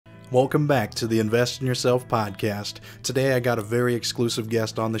Welcome back to the Invest in Yourself podcast. Today I got a very exclusive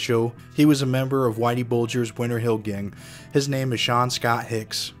guest on the show. He was a member of Whitey Bulger's Winter Hill Gang. His name is Sean Scott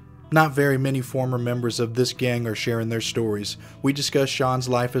Hicks. Not very many former members of this gang are sharing their stories. We discuss Sean's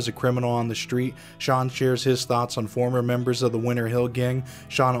life as a criminal on the street. Sean shares his thoughts on former members of the Winter Hill Gang.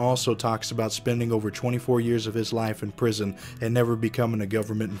 Sean also talks about spending over 24 years of his life in prison and never becoming a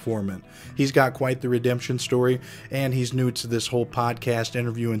government informant. He's got quite the redemption story, and he's new to this whole podcast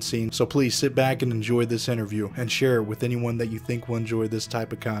interviewing scene, so please sit back and enjoy this interview and share it with anyone that you think will enjoy this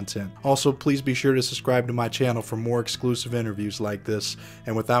type of content. Also, please be sure to subscribe to my channel for more exclusive interviews like this.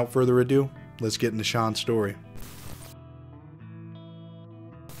 And without further ado, let's get into Sean's story.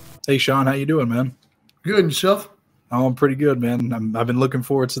 Hey Sean, how you doing, man? Good, and yourself? Oh, I'm pretty good, man. I've been looking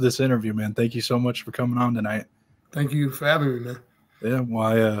forward to this interview, man. Thank you so much for coming on tonight. Thank you for having me, man. Yeah,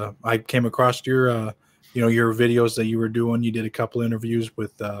 well, I came across your your videos that you were doing. You did a couple interviews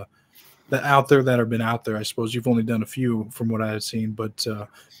with that out there that have been out there. I suppose you've only done a few from what I had seen, but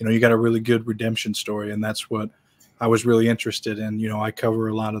you got a really good redemption story, and that's what I was really interested in. I cover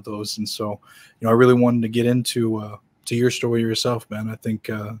a lot of those, and so I really wanted to get into to your story yourself, man. I think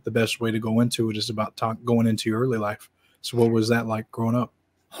the best way to go into it is about going into your early life. So what was that like growing up?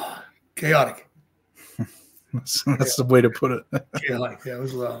 Chaotic. That's the way to put it. Chaotic. Yeah, it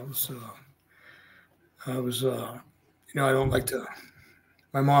was I don't like to.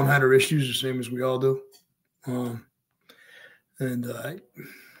 My mom had her issues, the same as we all do, and I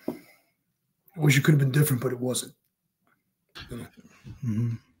wish it could have been different, but it wasn't.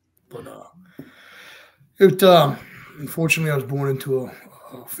 But unfortunately, I was born into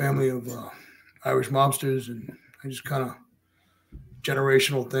a family of Irish mobsters, and I just kind of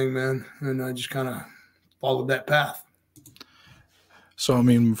generational thing, man. And I just kind of followed that path. So,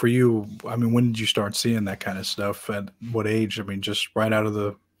 for you, when did you start seeing that kind of stuff? At what age? Just right out of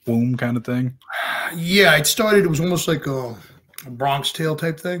the womb kind of thing? Yeah, it was almost like a Bronx Tale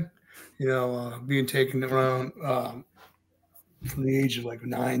type thing, being taken around from the age of like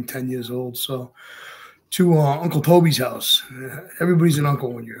 9, 10 years old. So to Uncle Toby's house. Everybody's an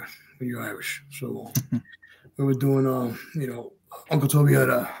uncle when you're Irish. So we were doing, Uncle Toby had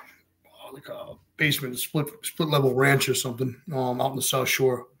a basement, split level ranch or something out in the South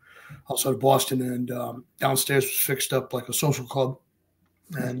Shore, outside of Boston, and downstairs was fixed up like a social club,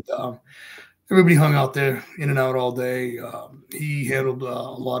 and everybody hung out there, in and out all day. He handled a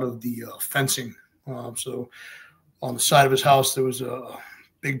lot of the fencing. So on the side of his house, there was a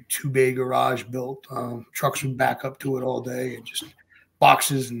big 2-bay garage built. Trucks would back up to it all day, and just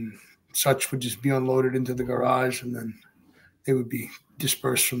boxes and such would just be unloaded into the garage, and then they would be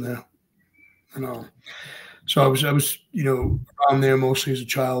dispersed from there. So I was around there mostly as a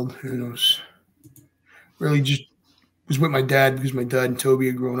child, and I was really was with my dad, because my dad and Toby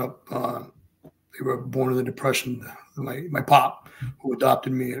had grown up. They were born in the Depression. My pop, who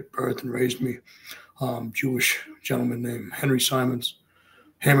adopted me at birth and raised me, Jewish gentleman named Henry Simons,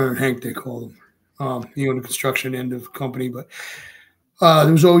 Hammer and Hank, they called him. He owned the construction end of the company, but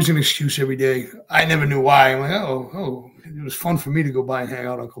there was always an excuse every day. I never knew why. I'm like, it was fun for me to go by and hang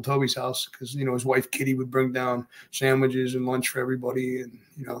out at Uncle Toby's house, because his wife Kitty would bring down sandwiches and lunch for everybody, and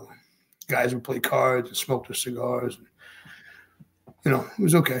guys would play cards and smoke their cigars. And, it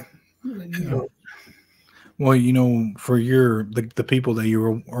was okay. Well, for the people that you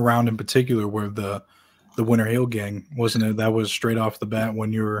were around in particular were the Winter Hill Gang, wasn't it? That was straight off the bat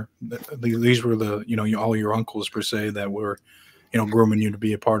when these were all your uncles per se that were, grooming you to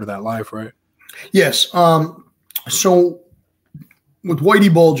be a part of that life, right? Yes. So with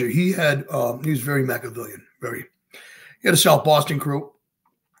Whitey Bulger, he was very Machiavellian, he had a South Boston crew,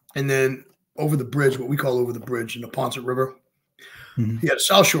 and then over the bridge, what we call over the bridge in the Ponset River, he had a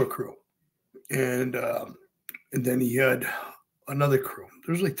South Shore crew, and then he had another crew.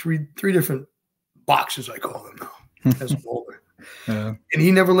 There's like three different boxes, I call them now, as I'm older. And he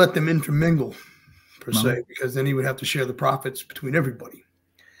never let them intermingle per se, because then he would have to share the profits between everybody.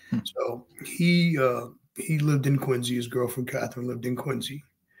 So he lived in Quincy. His girlfriend Catherine lived in Quincy.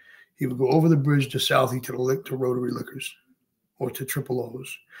 He would go over the bridge to Southie to Rotary Liquors or to Triple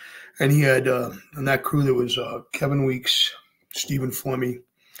O's, and he had on that crew there was Kevin Weeks, Stephen Flemmy, a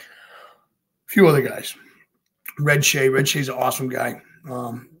few other guys. Red Shea's an awesome guy.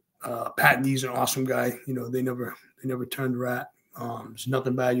 Pat Dee's an awesome guy. They never turned rat. There's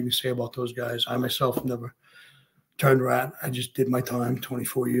nothing bad you can say about those guys. I myself never turned rat. I just did my time,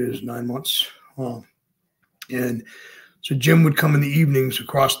 24 years, 9 months. And so Jim would come in the evenings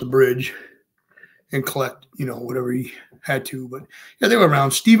across the bridge and collect, whatever he had to. But yeah, they were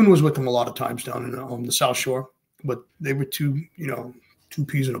around. Stephen was with them a lot of times down in the South Shore, but they were too two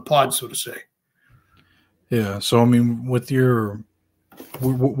peas in a pod, so to say. Yeah. So I mean, with your,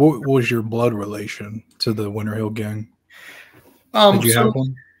 what was your blood relation to the Winter Hill Gang? Did you have So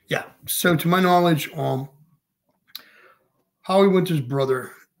one? yeah. So to my knowledge, Howie Winter's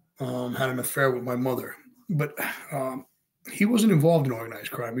brother had an affair with my mother, but he wasn't involved in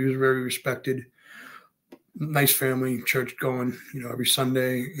organized crime. He was very respected, nice family, church going, every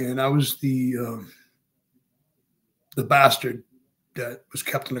Sunday. And I was the bastard that was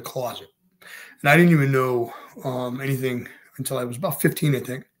kept in the closet. And I didn't even know anything until I was about 15, I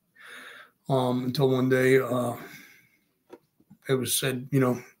think. Until one day it was said,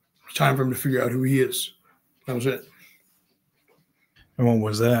 it's time for him to figure out who he is. That was it. And what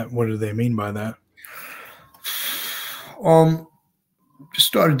was that? What did they mean by that? Just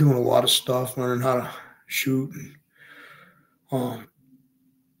started doing a lot of stuff, learning how to shoot. And,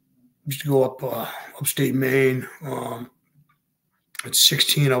 used to go up upstate Maine. At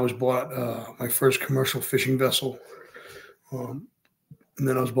 16, I was bought my first commercial fishing vessel. And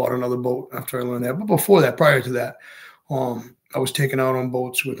then I was bought another boat after I learned that. But before that, prior to that, I was taken out on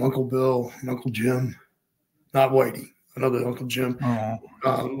boats with Uncle Bill and Uncle Jim, not Whitey, another Uncle Jim.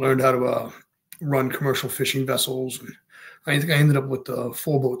 Learned how to run commercial fishing vessels. And I think I ended up with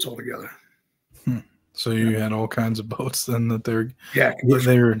 4 boats altogether. So you had all kinds of boats then that they're yeah.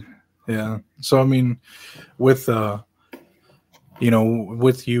 So I mean, with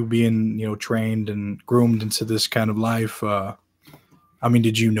with you being trained and groomed into this kind of life, I mean,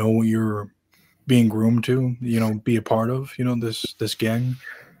 did you know what you're being groomed to? Be a part of this gang?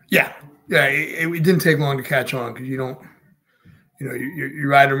 Yeah. It didn't take long to catch on because you don't. You're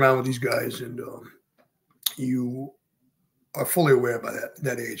riding around with these guys and you are fully aware by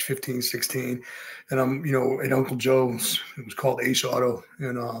that age, 15, 16. And I'm, at Uncle Joe's, it was called Ace Auto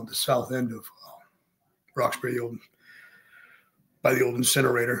in the south end of Roxbury, by the old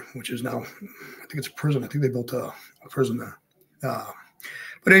incinerator, which is now, I think it's a prison. I think they built a prison there.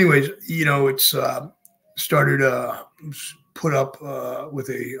 But anyways, it's started put up with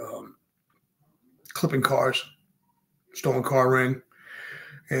a clipping cars, stolen car ring.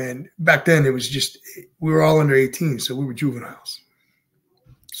 And back then it was just, we were all under 18, so we were juveniles.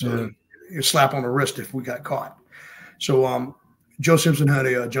 So you slap on the wrist if we got caught. So Joe Simpson had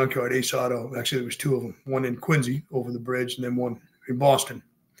a junkyard, Ace Auto. Actually, there was 2 of them, one in Quincy over the bridge and then one in Boston.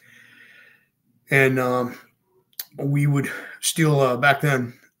 And we would steal, back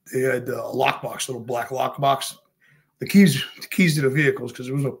then, they had a lockbox, little black lockbox. The keys to the vehicles, because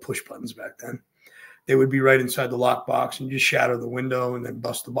there was no push buttons back then. They would be right inside the lockbox and just shatter the window and then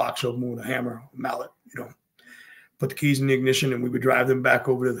bust the box open with a hammer, a mallet, put the keys in the ignition, and we would drive them back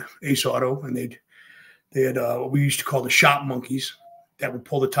over to the Ace Auto. And they had what we used to call the shop monkeys that would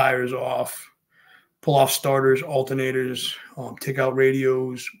pull the tires off, pull off starters, alternators, take out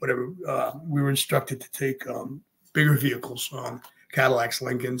radios, whatever. We were instructed to take bigger vehicles, Cadillacs,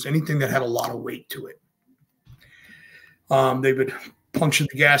 Lincolns, anything that had a lot of weight to it. They would puncture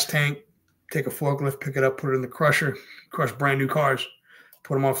the gas tank, take a forklift, pick it up, put it in the crusher, crush brand new cars,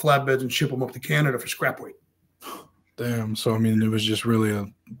 put them on flatbeds and ship them up to Canada for scrap weight. Damn. So, I mean, it was just really a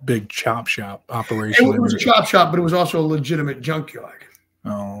big chop shop operation. It was a chop shop, but it was also a legitimate junkyard.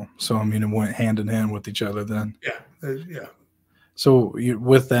 Oh, so, I mean, it went hand in hand with each other then. Yeah. So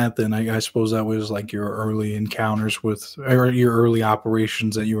with that, then I suppose that was like your early encounters with, or your early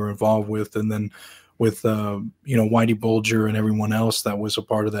operations that you were involved with. And then with, Whitey Bulger and everyone else that was a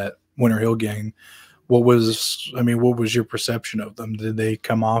part of that Winter Hill Gang, what was your perception of them? Did they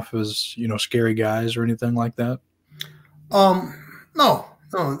come off as, scary guys or anything like that? No,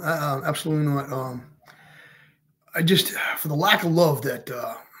 absolutely not. I just, for the lack of love that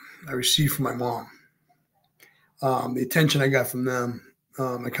I received from my mom, the attention I got from them,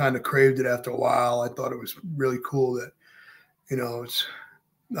 I kind of craved it after a while. I thought it was really cool that,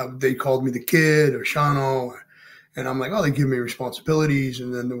 they called me the kid or Shano, and I'm like, oh, they give me responsibilities.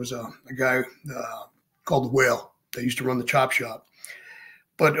 And then there was a guy called the Whale that used to run the chop shop.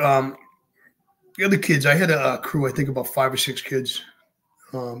 But the other kids, I had a crew, I think about 5 or 6 kids,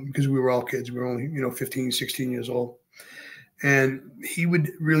 because we were all kids. We were only, 15, 16 years old. And he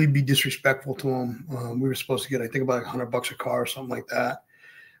would really be disrespectful to him. We were supposed to get, I think, about $100 a car or something like that.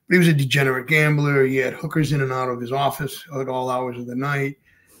 But he was a degenerate gambler. He had hookers in and out of his office at all hours of the night.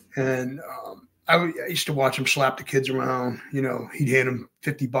 And I used to watch him slap the kids around. He'd hand them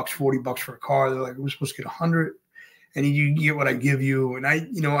 $50, $40 for a car. They're like, we're supposed to get 100. And you get what I give you. And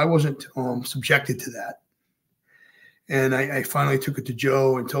I wasn't subjected to that. And I finally took it to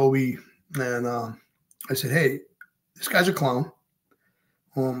Joe and Toby. And I said, hey, this guy's a clown.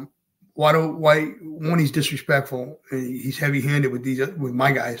 Why why one, he's disrespectful and he's heavy-handed with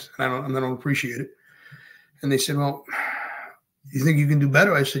my guys, and I don't appreciate it. And they said, well, you think you can do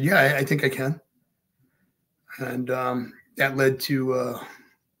better? I said, yeah, I think I can. And that led to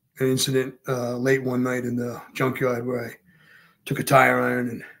an incident late one night in the junkyard where I took a tire iron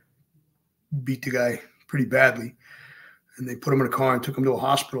and beat the guy pretty badly. And they put him in a car and took him to a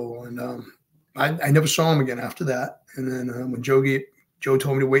hospital. And I never saw him again after that. And then when Joe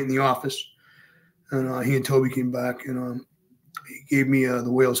told me to wait in the office, and he and Toby came back, and he gave me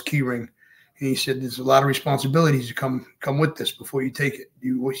the Wales key ring. And he said, there's a lot of responsibilities to come with this before you take it.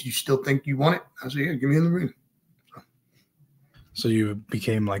 You still think you want it? I said, yeah, give me the ring. So you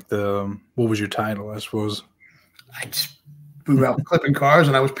became like what was your title, I suppose? We were out clipping cars,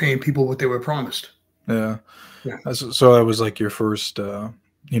 and I was paying people what they were promised. Yeah. So that was like your first,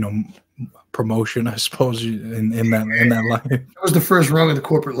 promotion, I suppose, in that life. That was the first rung of the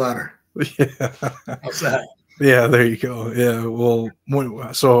corporate ladder. Yeah. How's that? Yeah, there you go. Yeah, well,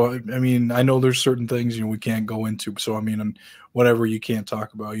 so I mean, I know there's certain things we can't go into. So I mean, whatever you can't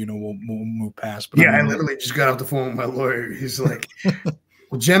talk about, we'll move past. But yeah, I literally just got off the phone with my lawyer. He's like,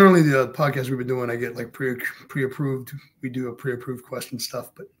 well, generally the podcast we've been doing, I get like pre-approved. We do a pre-approved question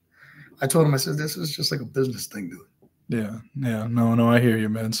stuff, but I told him, I said, this is just like a business thing, dude. Yeah, no, I hear you,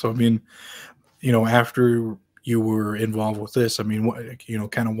 man. So I mean, after you were involved with this, I mean, what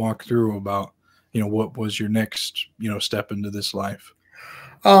kind of walk through about. What was your next, step into this life?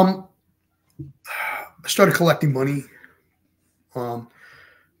 I started collecting money. Caught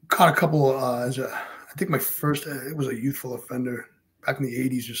a couple I think my first, it was a youthful offender back in the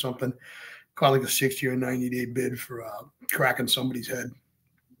 80s or something. Caught like a 60 or 90-day bid for cracking somebody's head.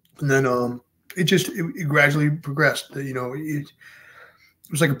 And then it gradually progressed. It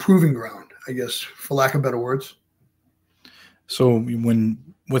was like a proving ground, I guess, for lack of better words. So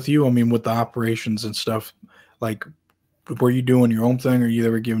with you, I mean, with the operations and stuff, like, were you doing your own thing, or you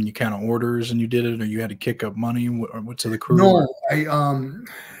ever giving you kind of orders and you did it, or you had to kick up money to the crew? No,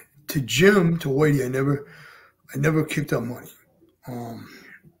 to Jim, to Whitey, I never kicked up money.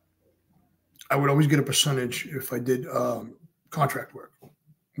 I would always get a percentage if I did contract work,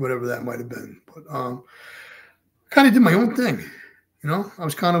 whatever that might have been. But kind of did my own thing. I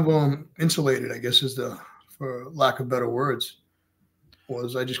was kind of insulated, I guess, for lack of better words.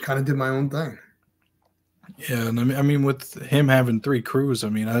 I just kind of did my own thing. Yeah, and I mean, with him having 3 crews, I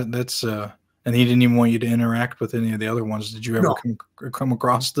mean, that's and he didn't even want you to interact with any of the other ones. Did you ever come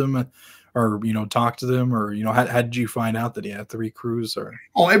across them, or talk to them, or how did you find out that he had 3 crews? Or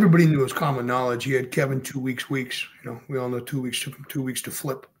everybody knew, it was common knowledge. He had Kevin 2 weeks. We all know 2 weeks took him 2 weeks to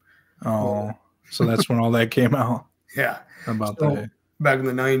flip. Oh, so that's when all that came out. Yeah, about that back in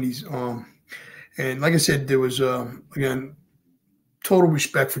the 90s. And like I said, there was again. Total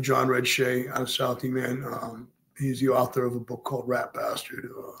respect for John Red Shea out of Southie, man. He's the author of a book called Rat Bastard.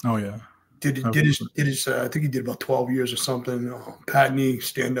 Oh yeah, did his I think he did about 12 years or something. Pat Nee,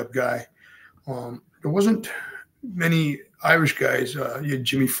 stand-up guy. There wasn't many Irish guys. You had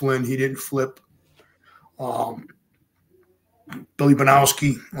Jimmy Flynn, he didn't flip. Billy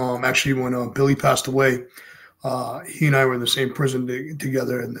Banowski. Actually, when Billy passed away, he and I were in the same prison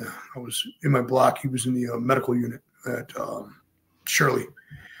together, and I was in my block. He was in the medical unit at Shirley,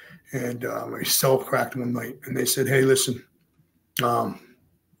 and I self-cracked one night, and they said, hey, listen,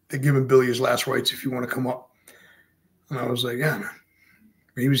 they're giving Billy his last rites if you want to come up. And I was like, yeah, man.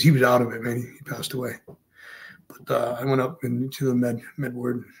 He was out of it, man. He passed away. But I went up into the med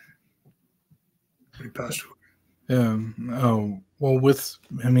ward, and he passed away. Yeah. Oh, well,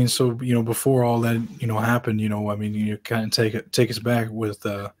 so, before all that, happened, I mean, you kind of take us back with,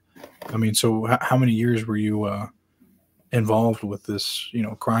 so how many years were you involved with this,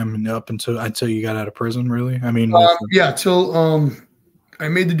 crime up until you got out of prison, really? I mean, till I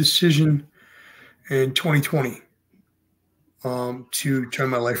made the decision in 2020 to turn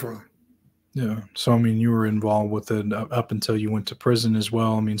my life around. Yeah. So, I mean, you were involved with it up until you went to prison as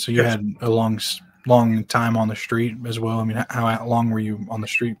well. I mean, so you had a long time on the street as well. I mean, how long were you on the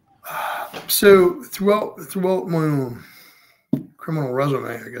street? So throughout my criminal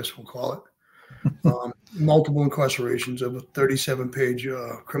resume, I guess we'll call it, multiple incarcerations of a 37-page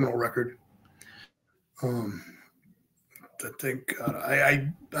criminal record. I think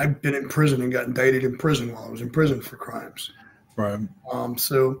I've been in prison and got indicted in prison while I was in prison for crimes. Right.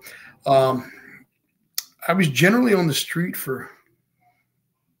 So I was generally on the street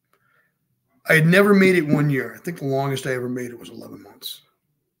I had never made it 1 year. I think the longest I ever made it was 11 months.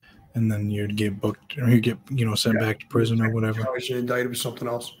 And then you'd get booked, or you'd get, sent back to prison or whatever. I was indicted with something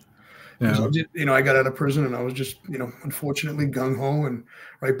else. So I got out of prison and I was just, unfortunately gung ho and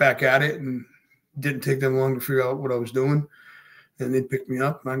right back at it, and didn't take them long to figure out what I was doing. And they'd pick me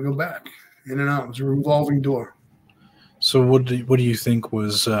up and I'd go back in and out. It was a revolving door. So what do you think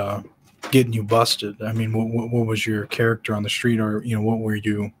was getting you busted? I mean, what was your character on the street, or what were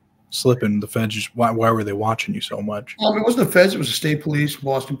you slipping? The feds why were they watching you so much? It wasn't the feds; it was the state police,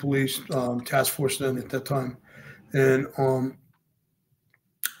 Boston police, task force then at that time, and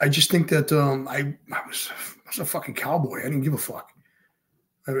I just think that I was a fucking cowboy. I didn't give a fuck.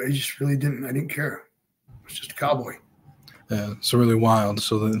 I just really didn't. I didn't care. I was just a cowboy. Yeah, it's really wild.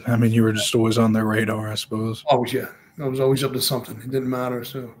 So you were just always on their radar, I suppose. Always, yeah. I was always up to something. It didn't matter.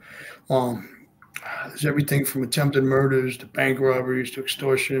 So there's everything from attempted murders to bank robberies to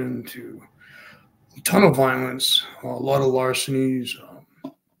extortion to a ton of violence, a lot of larcenies.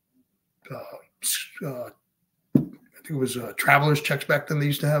 I think it was traveler's checks back then they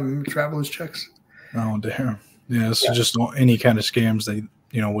used to have. Remember traveler's checks? Oh, damn. Yeah, so just any kind of scams they,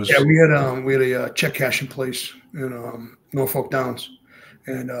 was. Yeah, we had a check cashing place in Norfolk Downs,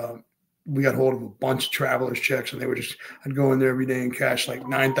 and we got hold of a bunch of travelers checks, and I'd go in there every day and cash like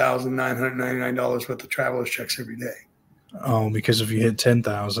 $9,999 worth of travelers checks every day. Oh, because if you hit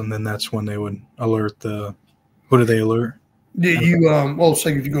 10,000, then that's when they would alert what do they alert? Yeah, it's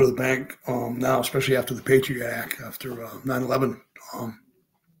like if you go to the bank now, especially after the Patriot Act, after 9/11,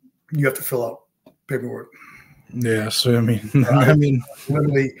 you have to fill out paperwork. Yeah, so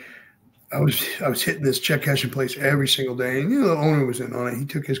literally, I was hitting this check cashing place every single day, and the owner was in on it. He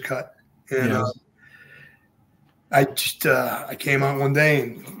took his cut, and I came out one day,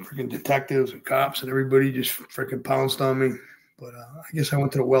 and freaking detectives and cops and everybody just freaking pounced on me. But I guess I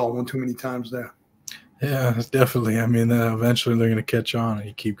went to the well one too many times there. Yeah, definitely. Eventually they're going to catch on, and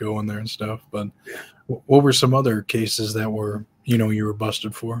you keep going there and stuff. But what were some other cases that were you were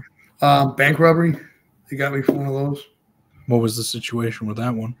busted for? Bank robbery. They got me for one of those. What was the situation with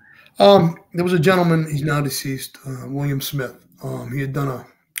that one? There was a gentleman, he's now deceased, William Smith. He had done a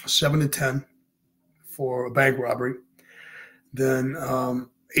 7 to 10 for a bank robbery, then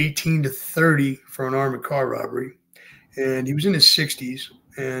 18 to 30 for an armored car robbery. And he was in his 60s,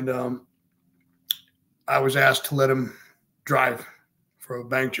 and I was asked to let him drive for a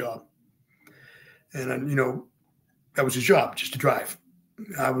bank job. And, that was his job, just to drive.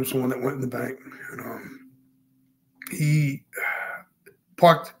 I was the one that went in the bank. And, he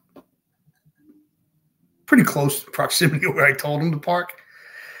parked pretty close proximity to where I told him to park.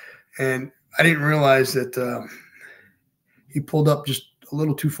 And I didn't realize that he pulled up just a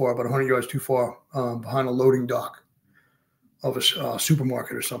little too far, about 100 yards too far, behind a loading dock of a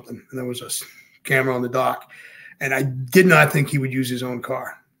supermarket or something. And there was a camera on the dock. And I did not think he would use his own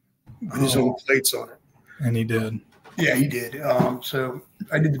car with his own plates on it. And he did. Yeah, he did. So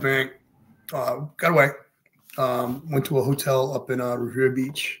I did the bank, got away. Went to a hotel up in Revere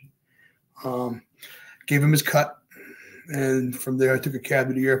Beach, gave him his cut, and from there I took a cab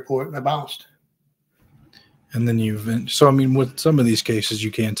to the airport and I bounced. And then with some of these cases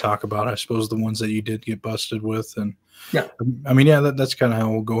you can't talk about, I suppose, the ones that you did get busted with. And that's kind of how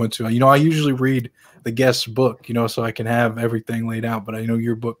we'll go into it. I usually read the guest's book, so I can have everything laid out, but I know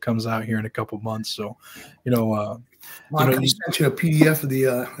your book comes out here in a couple months. So, I could have sent you a PDF of the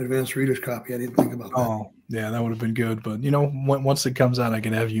advanced reader's copy. I didn't think about that. Oh, yeah, that would have been good. But, once it comes out, I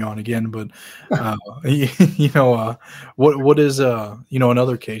can have you on again. But, what is,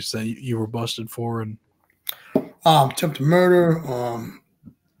 another case that you were busted for? And attempted murder.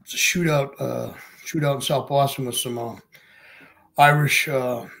 It's a shootout in South Boston with some Irish,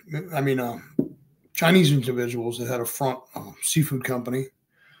 Chinese individuals that had a front seafood company.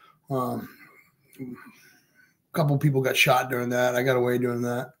 A couple of people got shot during that. I got away during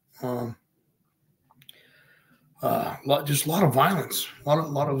that. Just a lot of violence, a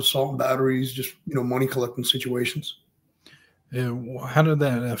lot of assault and batteries, just money collecting situations. Yeah, how did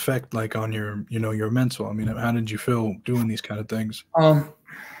that affect on your your mental? How did you feel doing these kind of things?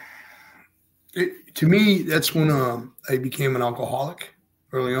 To me, that's when I became an alcoholic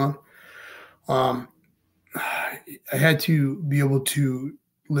early on. I had to be able to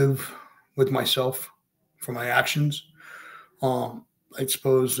live with myself for my actions. I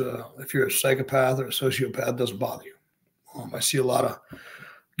suppose if you're a psychopath or a sociopath, it doesn't bother you. I see a lot of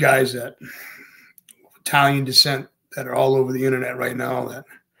guys that Italian descent that are all over the internet right now that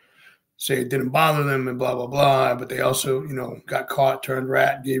say it didn't bother them and blah, blah, blah. But they also, got caught, turned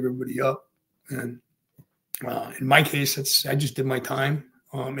rat, gave everybody up. And in my case, I just did my time.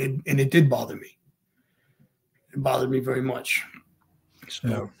 And it did bother me. It bothered me very much.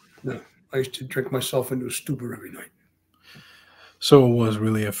 So I used to drink myself into a stupor every night. So it was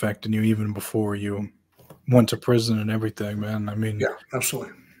really affecting you even before you went to prison and everything, man. I mean, Yeah,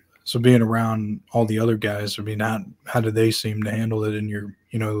 absolutely. so being around all the other guys, I mean, how did they seem to handle it in your,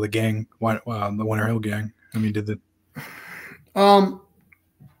 the gang, the Winter Hill gang? I mean, did the Um,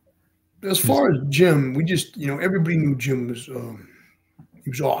 as far as Jim, we just, everybody knew Jim was he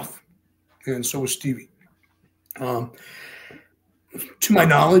was off, and so was Stevie. Um, to my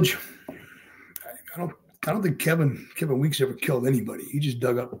knowledge, I don't I don't think Kevin Weeks ever killed anybody. He just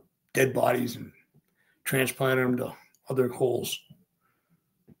dug up dead bodies and transplanted them to other holes.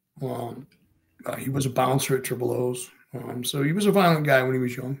 He was a bouncer at Triple O's, so he was a violent guy when he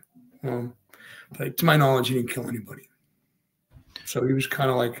was young. But to my knowledge, he didn't kill anybody. So he was kind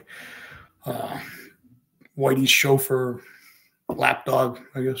of like Whitey's chauffeur, lapdog,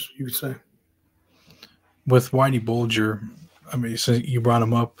 I guess you could say. with Whitey Bulger? I mean, so you brought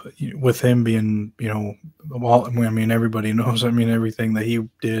him up with him being, I mean, everybody knows. I mean, everything that he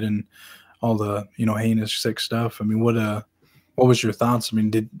did and all the, heinous, sick stuff. I mean, what was your thoughts? I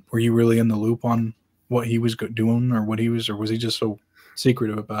mean, were you really in the loop on what he was doing, or or was he just so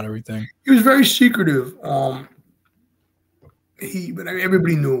secretive about everything? He was very secretive. But I mean,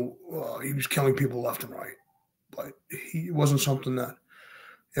 everybody knew he was killing people left and right, but it wasn't something that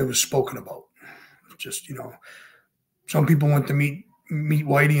it was spoken about. Just some people went to meet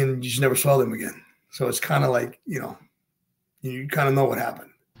Whitey and you just never saw them again. So it's kind of like you kind of know what happened.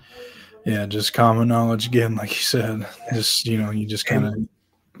 Yeah, just common knowledge again, like you said. Just you just kind of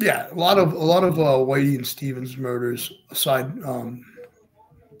yeah. A lot of Whitey and Stevens murders aside,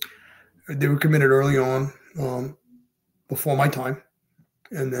 they were committed early on, before my time,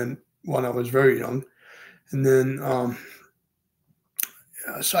 and then when I was very young, and then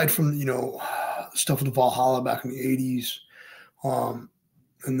aside from stuff with Valhalla back in the 80s,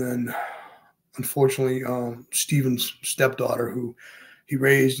 and then unfortunately Stevens' stepdaughter, who he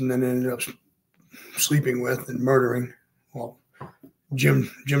raised and then ended up sleeping with and murdering. Well, Jim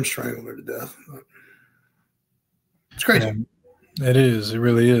strangled her to death. It's crazy. Yeah, it is. It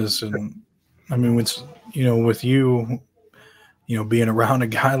really is. And I mean, with you, being around a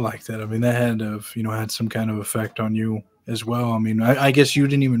guy like that, I mean, that had to have, had some kind of effect on you as well. I mean, I guess you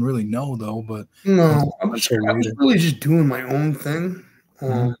didn't even really know though, but no, I was really just doing my own thing.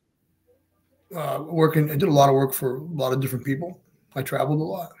 Working, I did a lot of work for a lot of different people. I traveled a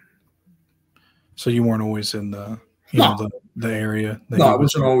lot. So you weren't always in the, the area. No, I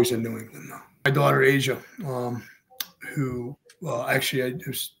wasn't always in New England. No. My daughter Asia, who actually I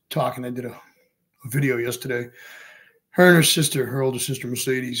was talking. I did a video yesterday. Her and her sister, her older sister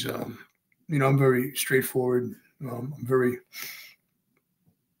Mercedes. I'm very straightforward. I'm very.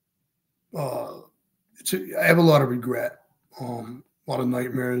 I have a lot of regret, a lot of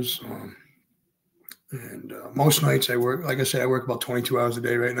nightmares, and most nights I work. Like I said, I work about 22 hours a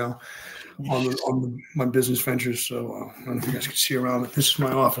day right now on my business ventures. So I don't know if you guys can see around it. This is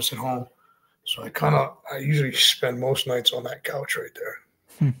my office at home. So I usually spend most nights on that couch right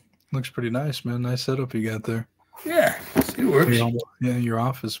there. Looks pretty nice, man. Nice setup you got there. Yeah, it works. Your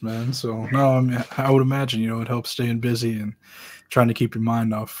office, man. So no, I mean, I would imagine, it helps staying busy and trying to keep your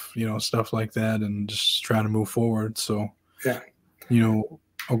mind off, stuff like that and just trying to move forward. So yeah,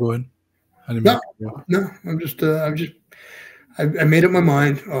 I'll go ahead. No, I made up my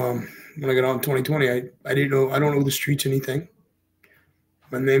mind when I got out in 2020. I don't owe the streets anything.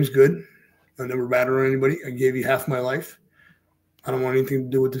 My name's good. I never ratted on anybody. I gave you half my life. I don't want anything to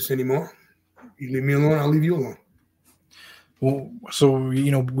do with this anymore. You leave me alone, I'll leave you alone. Well, so,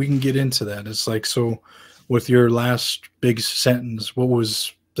 we can get into that. It's like, so with your last big sentence, what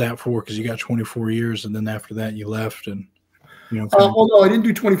was that for? Because you got 24 years and then after that you left and, well, no, I didn't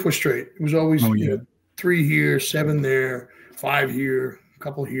do 24 straight. It was always 3 here, 7 there, 5 here, a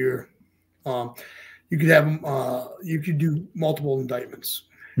couple here. You could have you could do multiple indictments,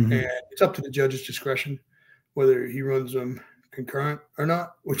 and it's up to the judge's discretion whether he runs them concurrent or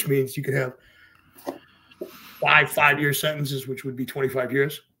not, which means you could have 5-year sentences, which would be 25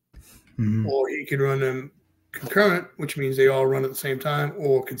 years, or he could run them concurrent, which means they all run at the same time,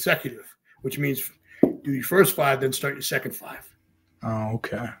 or consecutive, which means do your first 5, then start your second 5. Oh,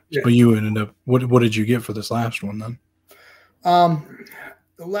 okay. Yeah. But you ended up, what did you get for this last one then? The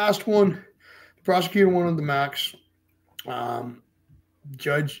last one, the prosecutor wanted the max.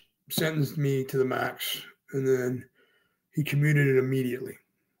 Judge sentenced me to the max, and then he commuted it immediately.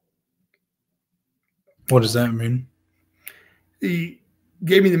 What does that mean? He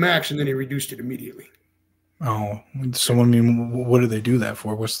gave me the max, and then he reduced it immediately. Oh, so I mean, what did they do that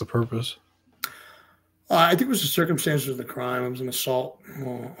for? What's the purpose? I think it was the circumstances of the crime. It was an assault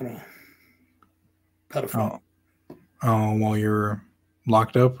on a pedophile. Oh, while you're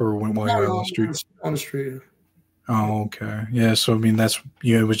locked up, or while No, you're on the no, street? on the street. Oh, okay. Yeah. So I mean,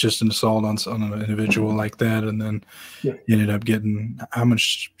 it was just an assault on an individual like that, and then Yeah. you ended up getting how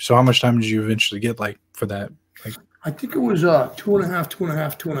much? So how much time did you eventually get, like, for that? Like, I think it was 2.5,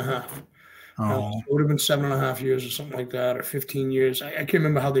 2.5, 2.5. So oh, it would have been 7.5 years or something like that, or 15 years. I can't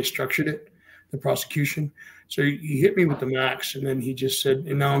remember how they structured it, the prosecution. So he hit me with the max, and then he just said,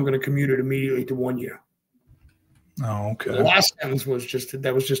 and now I'm going to commute it immediately to 1 year. oh, The okay. last sentence was just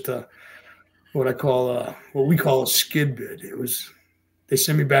a what we call a skid bid. They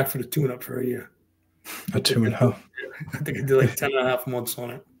sent me back for the tune-up for a year. A 2.5. I think I did like 10.5 months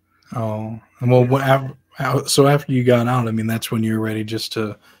on it. Oh, well, so after you got out, I mean, that's when you were ready just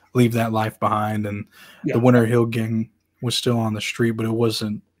to leave that life behind, and Yeah. the Winter Hill gang was still on the street, but it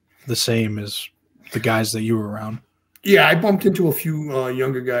wasn't the same as the guys that you were around. Yeah, I bumped into a few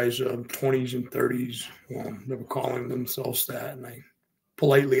younger guys, 20s and 30s. They were calling themselves that, and I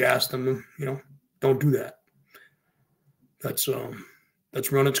politely asked them, don't do that. That's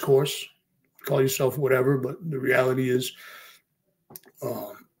run its course. Call yourself whatever, but the reality is,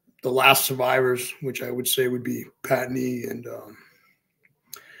 the last survivors, which I would say would be Patney, and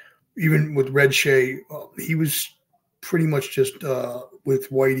even with Red Shea, he was pretty much just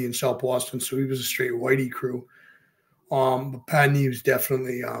with Whitey in South Boston, so he was a straight Whitey crew. But Patney was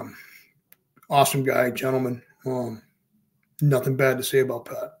definitely awesome guy, gentleman. Nothing bad to say about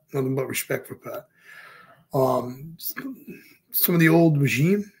Pat. Nothing but respect for Pat. Some of the old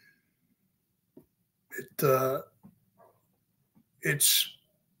regime, I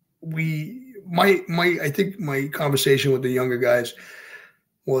think my conversation with the younger guys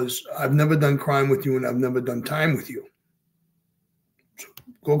was, I've never done crime with you and I've never done time with you. So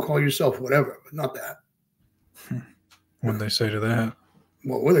go call yourself whatever, but not that. What'd they say to that?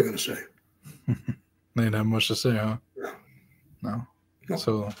 What were they going to say? They didn't have much to say, huh? No. No.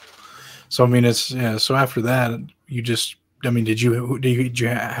 So I mean, so after that, you just, I mean, did you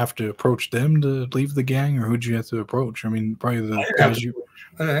have to approach them to leave the gang, or who'd you have to approach? I mean, probably the guys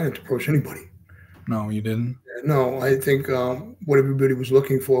I didn't have to approach anybody. No, you didn't? No, I think what everybody was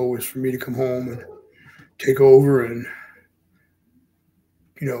looking for was for me to come home and take over and,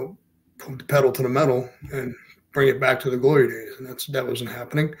 put the pedal to the metal and bring it back to the glory days. And that wasn't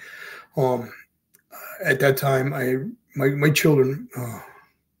happening. At that time, my children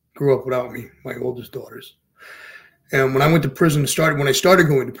grew up without me, my oldest daughters. And when I went to prison, when I started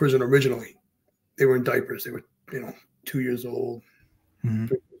going to prison originally, they were in diapers. They were, 2 years old, 3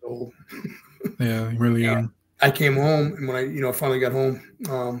 years old. Yeah, really young. I came home, and when I finally got home,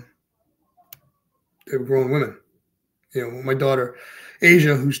 they were grown women. My daughter,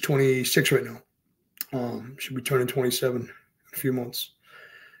 Asia, who's 26 right now, she'll be turning 27 in a few months.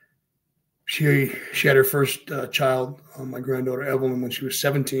 She had her first child, my granddaughter Evelyn, when she was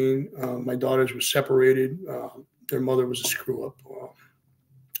 17. My daughters were separated. Their mother was a screw up,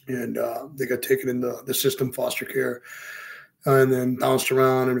 and they got taken into the system, foster care, and then bounced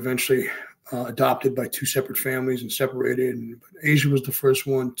around, and eventually adopted by 2 separate families and separated. And Asia was the first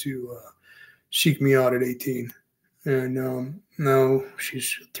one to seek me out at 18, and now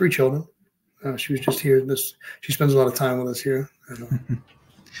she's 3 children. She was just here. She spends a lot of time with us here. And,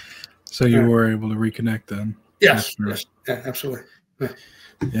 so you were able to reconnect then? Yes, yes, yeah, absolutely.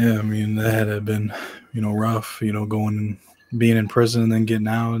 Yeah, I mean, that had been, rough, going and being in prison and then getting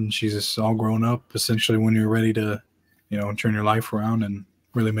out, and she's just all grown up essentially when you're ready to, turn your life around and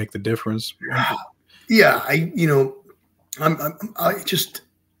really make the difference. Yeah, I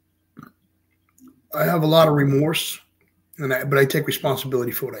have a lot of remorse, but I take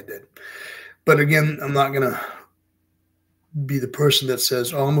responsibility for what I did. But again, I'm not gonna be the person that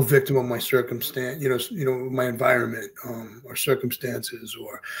says, "Oh, I'm a victim of my circumstance," my environment, or circumstances,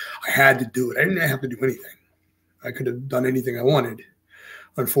 or I had to do it. I didn't have to do anything. I could have done anything I wanted.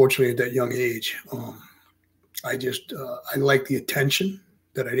 Unfortunately, at that young age, I liked the attention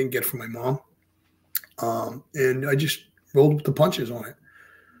that I didn't get from my mom, and I just rolled with the punches on it.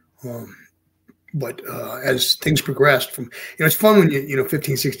 But as things progressed, it's fun when you're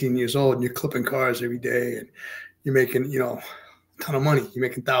 15, 16 years old and you're clipping cars every day and you're making, a ton of money. You're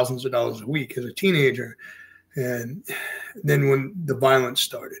making thousands of dollars a week as a teenager. And then when the violence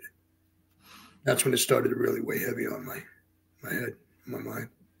started, that's when it started to really weigh heavy on my head, my mind.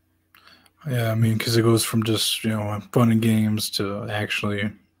 Yeah, I mean, because it goes from just, fun and games to actually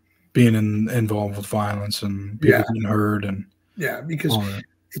being involved with violence and people getting hurt. And yeah, because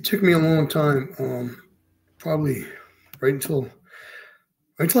it took me a long time, probably right until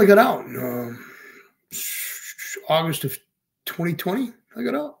I got out. August of 2020, I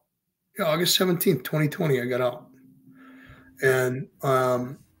got out. Yeah, August 17th, 2020, I got out. And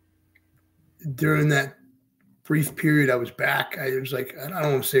during that brief period I was back, I was like, I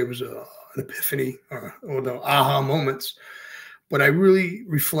don't want to say it was an epiphany or the aha moments, but I really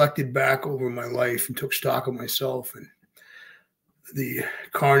reflected back over my life and took stock of myself and the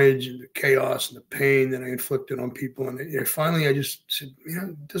carnage and the chaos and the pain that I inflicted on people. And finally, I just said,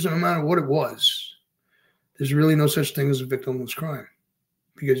 it doesn't matter what it was. There's really no such thing as a victimless crime,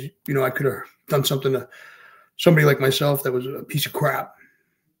 because, I could have done something to somebody like myself that was a piece of crap,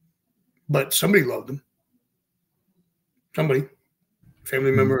 but somebody loved them. Somebody,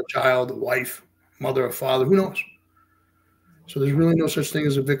 family member, a child, a wife, mother, a father, who knows? So there's really no such thing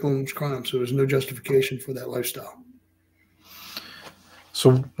as a victimless crime. So there's no justification for that lifestyle.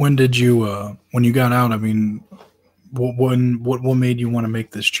 So when did you, when you got out, I mean, what made you want to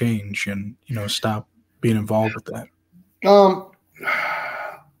make this change and, stop being involved with that?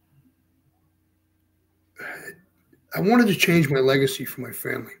 I wanted to change my legacy for my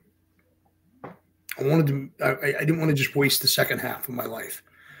family. I didn't want to just waste the second half of my life.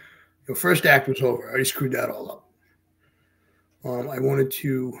 The first act was over. I already screwed that all up. I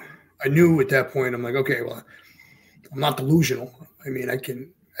knew at that point, I'm like, okay, well, I'm not delusional. I mean, I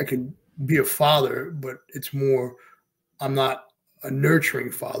can be a father, but it's more, I'm not a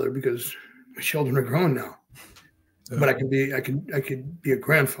nurturing father because my children are grown now. Yeah. But I could be a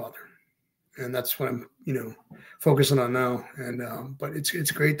grandfather. And that's what I'm, focusing on now. And, but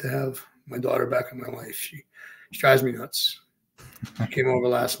it's great to have my daughter back in my life. She drives me nuts. She came over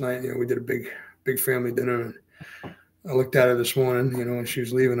last night, we did a big family dinner, and I looked at her this morning, when she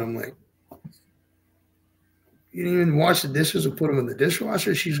was leaving. I'm like, you didn't even wash the dishes or put them in the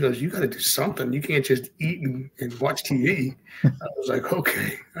dishwasher? She goes, you got to do something. You can't just eat and watch TV. I was like,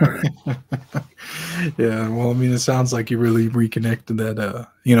 okay, all right. Yeah, well, I mean, it sounds like you really reconnected that,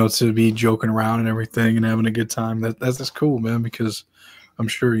 to be joking around and everything and having a good time. That's just cool, man, because I'm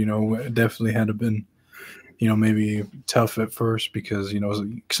sure, it definitely had to been, maybe tough at first because,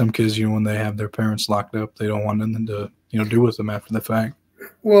 some kids, when they have their parents locked up, they don't want nothing to, do with them after the fact.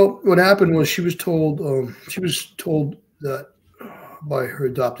 Well, what happened was she was told that by her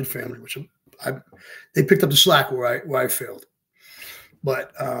adopted family, which they picked up the slack where I failed.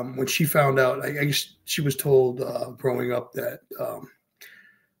 But when she found out, I guess she was told growing up that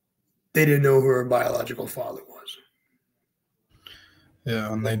they didn't know who her biological father was.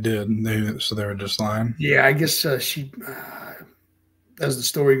 Yeah, and they did. So they were just lying. Yeah, I guess she, as the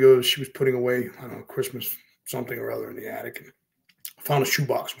story goes, she was putting away, I don't know, Christmas something or other in the attic, and found a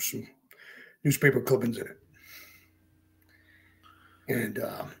shoebox with some newspaper clippings in it. And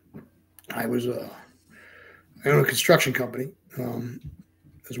I own a construction company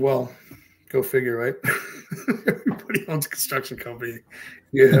as well. Go figure, right? Everybody owns a construction company.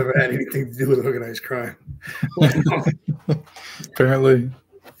 You ever had anything to do with organized crime? Apparently.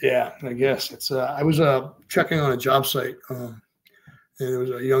 Yeah, I guess. It's. I was checking on a job site, and there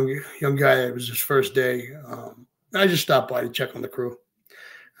was a young guy. It was his first day. I just stopped by to check on the crew.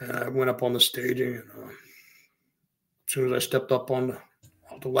 And I went up on the staging, and as soon as I stepped up on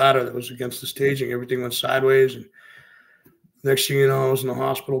the ladder that was against the staging, everything went sideways. And next thing you know, I was in the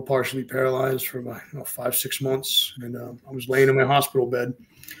hospital, partially paralyzed for about 5-6 months. And I was laying in my hospital bed.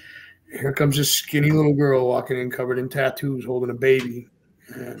 And here comes this skinny little girl walking in, covered in tattoos, holding a baby.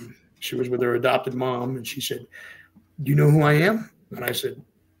 And she was with her adopted mom. And she said, "Do you know who I am?" And I said,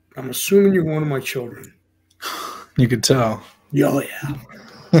 "I'm assuming you're one of my children." You could tell. Oh, yeah.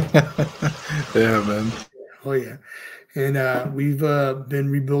 Yeah, man. Oh, yeah. And we've been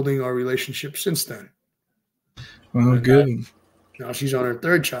rebuilding our relationship since then. Well, good. Now she's on her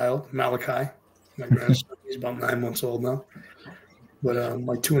third child, Malachi, my grandson. He's about 9 months old now. But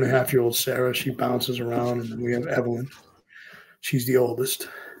my 2.5-year-old Sarah, she bounces around. And then we have Evelyn. She's the oldest.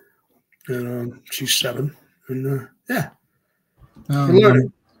 And she's 7. And yeah.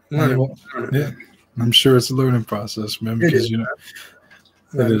 Learning. Yeah. I'm sure it's a learning process, man, because,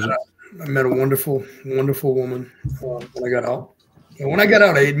 I met a wonderful, wonderful woman when I got out. And when I got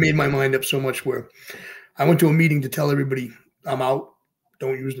out, I had made my mind up so much where I went to a meeting to tell everybody I'm out.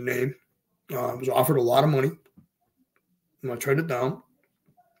 Don't use the name. I was offered a lot of money. And I turned it down.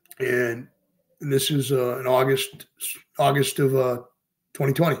 And this is in August of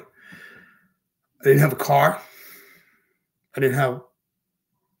 2020. I didn't have a car. I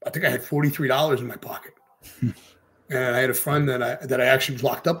think I had $43 in my pocket. And I had a friend that I actually was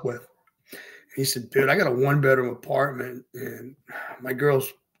locked up with. He said, "Dude, I got a 1-bedroom apartment, and my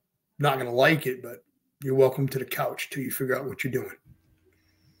girl's not going to like it, but you're welcome to the couch till you figure out what you're doing."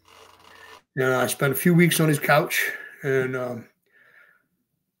 And I spent a few weeks on his couch, and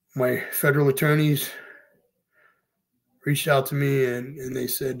my federal attorneys reached out to me and they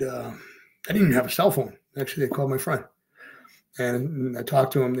said, I didn't even have a cell phone. Actually, they called my friend. And I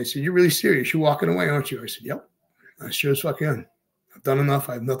talked to them. They said, "You're really serious? You're walking away, aren't you?" I said, "Yep, I sure as fuck am. I've done enough.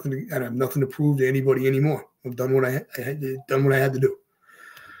 I have nothing to prove to anybody anymore. I've done what I had to do.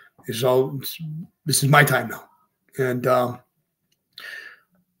 This is my time now." And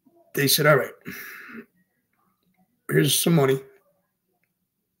they said, "All right, here's some money.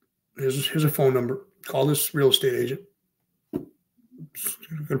 Here's a phone number. Call this real estate agent.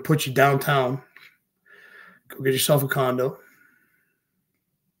 We're going to put you downtown. Go get yourself a condo."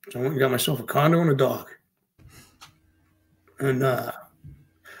 So I went and got myself a condo and a dog. And a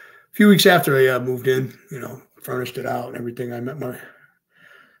few weeks after I moved in, furnished it out and everything, I met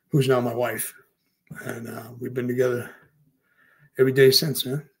who's now my wife. And we've been together every day since,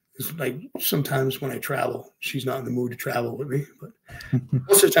 man. It's like sometimes when I travel, she's not in the mood to travel with me. But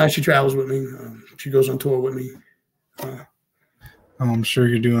most of the time she travels with me. She goes on tour with me. I'm sure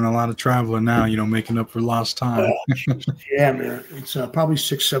you're doing a lot of traveling now, making up for lost time. Yeah, man. It's probably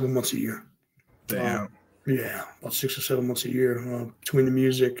 6-7 months a year. Damn. Yeah, about 6 or 7 months a year between the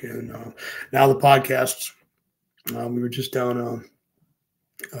music and now the podcasts. We were just down.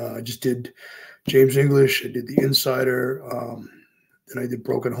 I just did James English. I did The Insider. Then I did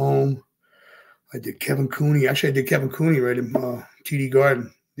Broken Home. I did Kevin Cooney. Actually, I did Kevin Cooney right in TD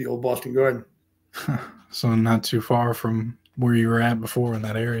Garden, the old Boston Garden. So not too far from where you were at before in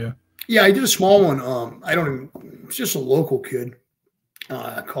that area. Yeah, I did a small one. It's just a local kid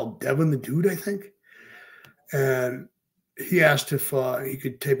called Devin the Dude, I think. And he asked if he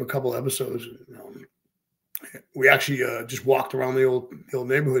could tape a couple episodes. We actually just walked around the old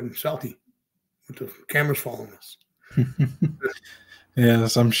neighborhood in Southie with the cameras following us.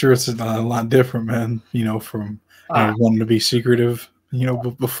 Yes, I'm sure it's a lot different, man, from wanting to be secretive,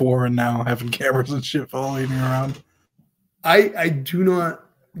 before and now having cameras and shit following you around. I do not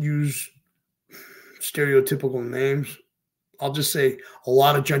use stereotypical names. I'll just say a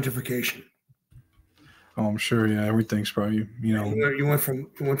lot of gentrification. Oh, I'm sure. Yeah, everything's probably You went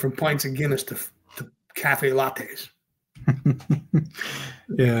from pints of Guinness to cafe lattes.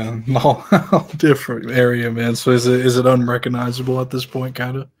 Yeah, all different area, man. So is it unrecognizable at this point,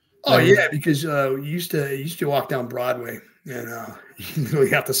 kind of? Oh yeah, because you used to walk down Broadway and you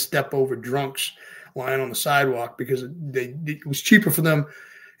literally have to step over drunks lying on the sidewalk because it was cheaper for them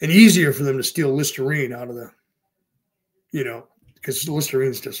and easier for them to steal Listerine out of the, because Listerine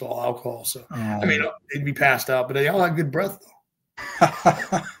is just all alcohol. So I mean, they'd be passed out, but they all had good breath though.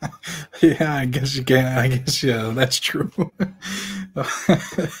 Yeah, I guess you can. I guess that's true.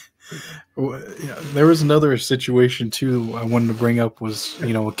 Yeah, there was another situation too I wanted to bring up was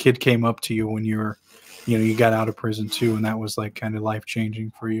a kid came up to you when you were you got out of prison too, and that was like kind of life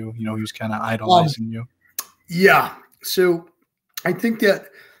changing for you. He was kind of idolizing you. Yeah, so I think that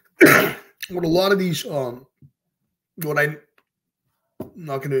what a lot of these I'm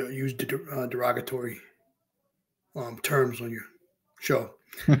not going to use derogatory terms on your show.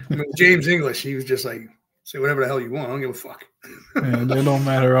 I mean, James English, he was just like, say whatever the hell you want. I don't give a fuck. Yeah, they don't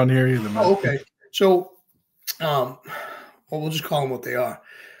matter on here either, man. Oh, okay. So, we'll just call them what they are.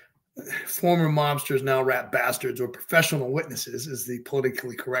 Former mobsters, now rap bastards, or professional witnesses is the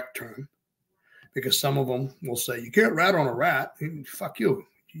politically correct term. Because some of them will say, you can't rat on a rat. Fuck you.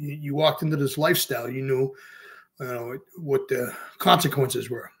 You walked into this lifestyle. You knew what the consequences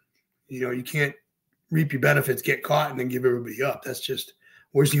were. You can't reap your benefits, get caught, and then give everybody up. That's just,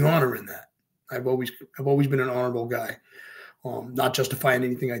 where's the honor in that? I've always been an honorable guy. Not justifying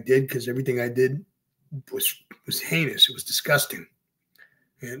anything I did, because everything I did was heinous. It was disgusting.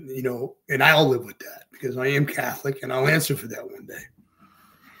 And, and I'll live with that because I am Catholic and I'll answer for that one day.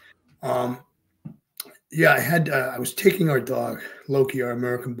 Yeah, I was taking our dog, Loki, our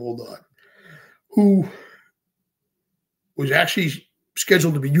American Bulldog, who was actually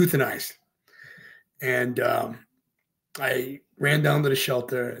scheduled to be euthanized. And I ran down to the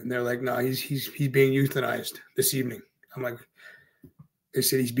shelter and they're like, no, he's being euthanized this evening. I'm like, they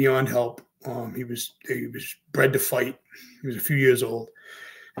said he's beyond help. He was bred to fight. He was a few years old.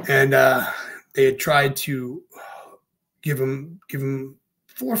 And they had tried to give him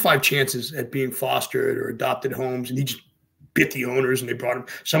 4 or 5 chances at being fostered or adopted homes, and he just bit the owners, and they brought him.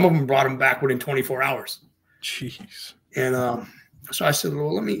 Some of them brought him back within 24 hours. Jeez. And so I said,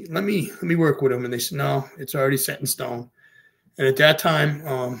 well, let me work with him. And they said, no, it's already set in stone. And at that time,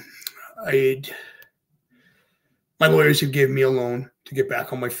 my lawyers had given me a loan to get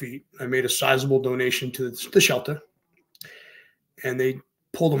back on my feet. I made a sizable donation to the shelter, and they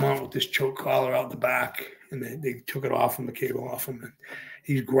pulled him out with this choke collar out the back, and they took it off him, the cable off him, and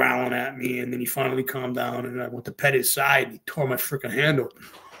he's growling at me. And then he finally calmed down, and I went to pet his side, and he tore my freaking hand open.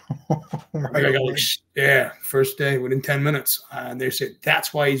 Right, I got yeah, first day within 10 minutes. And they said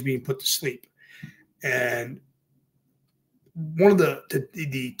that's why he's being put to sleep. And one of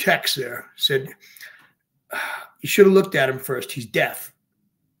the techs there said, you should have looked at him first. He's deaf.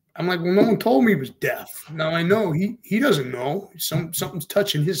 I'm like, well, no one told me he was deaf. Now I know he doesn't know. Something's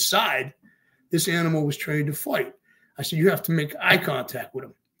touching his side. This animal was trained to fight. I said, you have to make eye contact with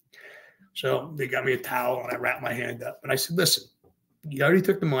him. So they got me a towel, and I wrapped my hand up. And I said, listen, you already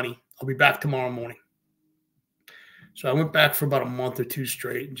took the money. I'll be back tomorrow morning. So I went back for about a month or two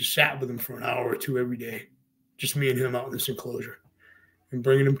straight and just sat with him for an hour or two every day. Just me and him out in this enclosure and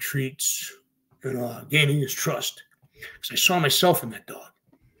bringing him treats and gaining his trust. Because I saw myself in that dog.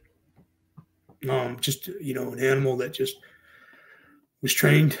 Just, you know, an animal that just was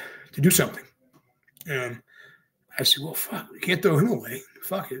trained to do something. And I said, well, fuck, we can't throw him away.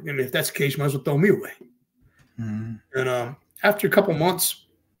 Fuck it. I mean, if that's the case, you might as well throw me away. Mm-hmm. And after a couple months,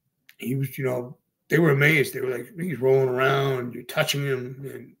 he was, you know, they were amazed. They were like, he's rolling around, you're touching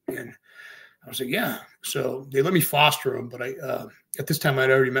him. And I was like, yeah. So they let me foster him. But at this time,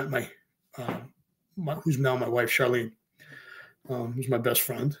 I'd already met my who's now my wife, Charlene, who's my best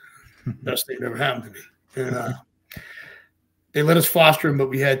friend. Best thing that ever happened to me. And they let us foster him, but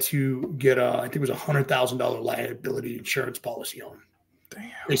we had to get I think it was $100,000 liability insurance policy on him. Damn. In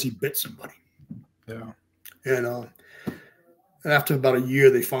case he bit somebody. Yeah. And after about a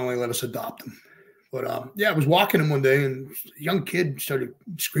year, they finally let us adopt him. But yeah, I was walking him one day, and a young kid started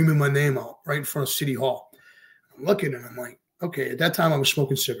screaming my name out right in front of City Hall. I'm looking, and I'm like, okay. At that time, I was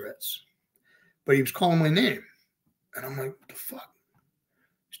smoking cigarettes, but he was calling my name, and I'm like, what the fuck?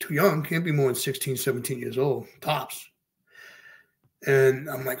 He's too young, can't be more than 16, 17 years old, tops. And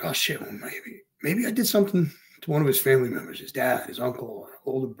I'm like, oh shit, well, maybe I did something to one of his family members, his dad, his uncle, or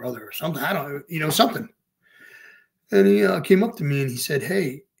older brother, or something. I don't, you know, something. And he came up to me and he said,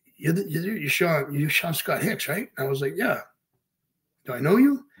 hey, you're Sean Scott Hicks, right? And I was like, yeah. Do I know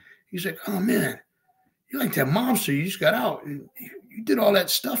you? He's like, oh man, you're like that mobster. You just got out and you did all that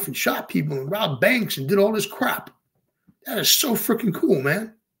stuff and shot people and robbed banks and did all this crap. That is so freaking cool,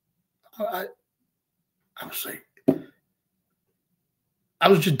 man. I was like, I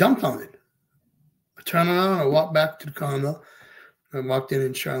was just dumbfounded. I turned around, I walked back to the condo. I walked in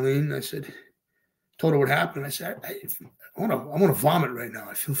and Charlene, I said, told her what happened. I said, I want to vomit right now.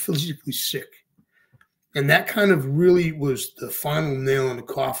 I feel physically sick. And that kind of really was the final nail in the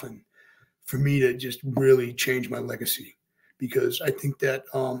coffin for me to just really change my legacy. Because I think that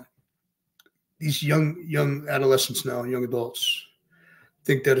these young adolescents now, young adults,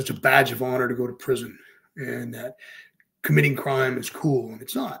 think that it's a badge of honor to go to prison and that committing crime is cool. And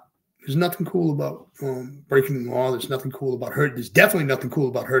it's not. There's nothing cool about breaking the law. There's nothing cool about hurt. There's definitely nothing cool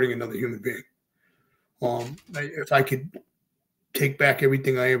about hurting another human being. If I could take back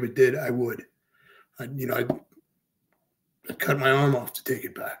everything I ever did, I would. I'd cut my arm off to take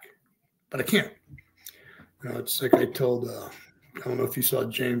it back, but I can't. You know, it's like I told, I don't know if you saw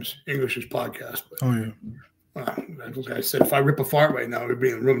James English's podcast, but I said, if I rip a fart right now,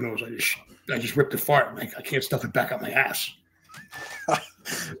 everybody in the room knows I just ripped a fart. Like I can't stuff it back out my ass.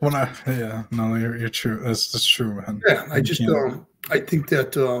 You're true. That's true, man. Yeah, I think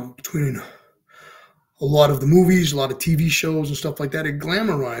that between a lot of the movies, a lot of TV shows and stuff like that, it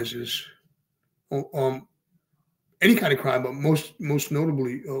glamorizes any kind of crime, but most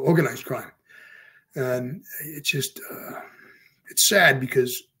notably organized crime. And it's just it's sad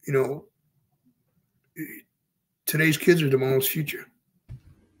because, you know, today's kids are tomorrow's future.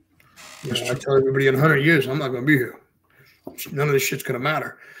 I tell everybody in 100 years, I'm not going to be here. None of this shit's going to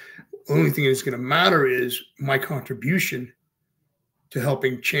matter. The only thing that's going to matter is my contribution to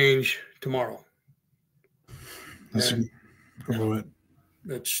helping change tomorrow. That's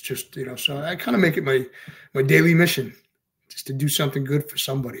just, you know, so I kind of make it my daily mission just to do something good for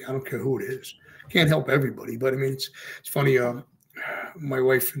somebody. I don't care who it is. Can't help everybody, but I mean, it's funny. My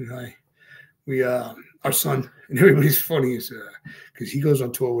wife and I, our son, and everybody's funny is because he goes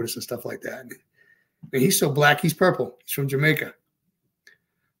on tour with us and stuff like that. And he's so black, he's purple. He's from Jamaica.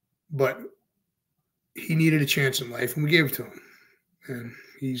 But he needed a chance in life, and we gave it to him. And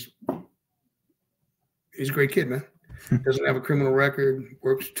he's a great kid, man. Doesn't have a criminal record,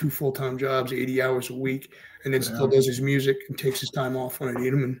 works 2 full-time jobs, 80 hours a week, and then still does his music and takes his time off when I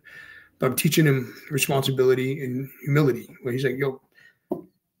need him. But I'm teaching him responsibility and humility, where he's like, yo,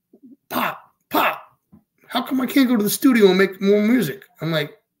 Pop, how come I can't go to the studio and make more music? I'm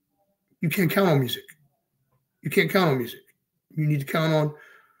like, you can't count on music. You can't count on music. You need to count on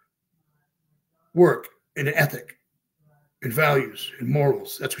work and ethic and values and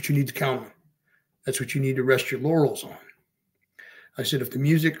morals. That's what you need to count on. That's what you need to rest your laurels on. I said, if the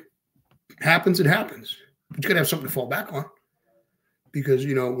music happens, it happens. But you got to have something to fall back on. Because,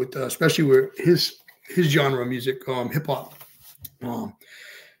 you know, with especially where his genre of music, hip hop,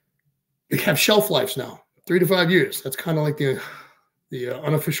 they have shelf lives now, 3 to 5 years. That's kind of like the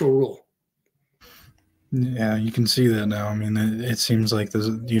unofficial rule. Yeah, you can see that now. I mean, it seems like this,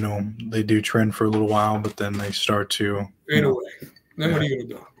 you know, they do trend for a little while, but then they start to fade away. Then what are you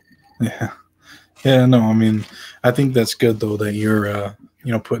gonna do? Yeah, yeah. No, I mean, I think that's good though that you're,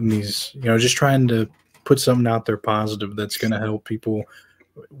 you know, putting these, you know, just trying to put something out there positive that's going to help people.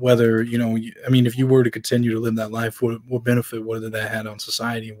 Whether, you know, I mean, if you were to continue to live that life, what benefit would that had on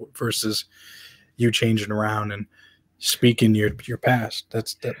society versus you changing around and speaking your past?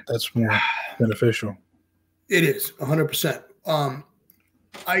 That's more beneficial. It is 100%.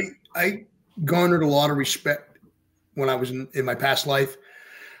 I garnered a lot of respect when I was in my past life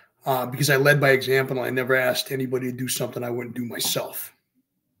because I led by example. And I never asked anybody to do something I wouldn't do myself.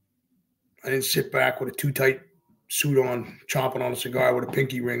 I didn't sit back with a too tight suit on, chomping on a cigar with a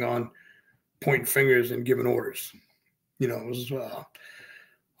pinky ring on, pointing fingers and giving orders. You know,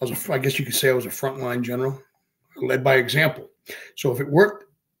 I guess you could say I was a frontline general. I led by example. So if it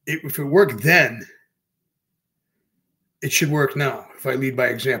worked then, it should work now if I lead by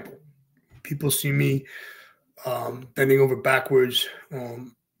example. People see me bending over backwards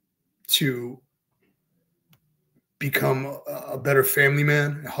to become a better family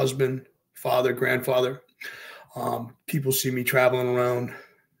man, a husband, father, grandfather. People see me traveling around,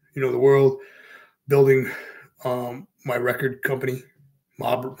 you know, the world, building my record company,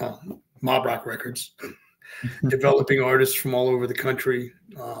 Mob Rock Records, developing artists from all over the country,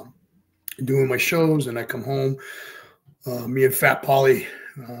 doing my shows, and I come home. Me and Fat Polly,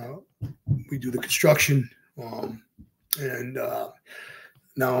 we do the construction, and now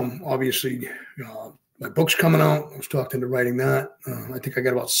I'm obviously my book's coming out. I was talking to writing that. I think I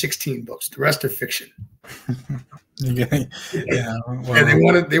got about 16 books. The rest are fiction. Yeah, well, yeah.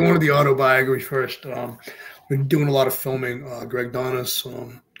 They wanted the autobiography first. We're doing a lot of filming. Greg Donis.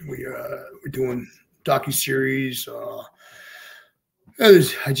 We're doing docuseries.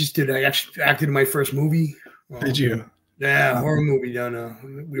 I actually acted in my first movie. Did you? Yeah, horror movie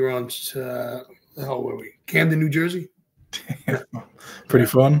down. We were on. The hell were we? Camden, New Jersey. Pretty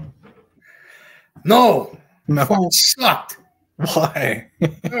fun. No, No, it sucked. Why?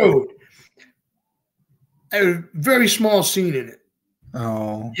 Dude, I had a very small scene in it.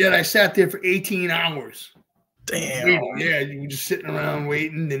 Oh, Yet I sat there for 18 hours. damn. Waiting. Yeah, you were just sitting around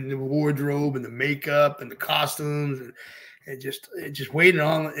waiting, and the wardrobe and the makeup and the costumes, and just waiting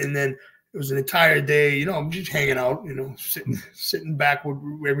on. And then it was an entire day. You know, I'm just hanging out. You know, sitting back with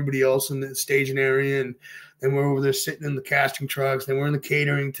everybody else in the staging area, and then we're over there sitting in the casting trucks. Then we're in the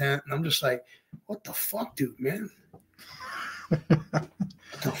catering tent, and I'm just like, "What the fuck, dude, man?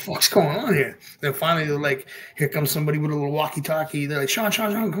 What the fuck's going on here?" Then finally, they're like, "Here comes somebody with a little walkie-talkie." They're like, Sean,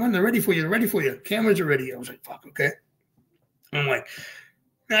 come on, they're ready for you. Cameras are ready." I was like, "Fuck, okay." I'm like,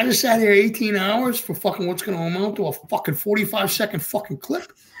 man, I just sat here 18 hours for fucking what's going to amount to a fucking 45-second fucking clip.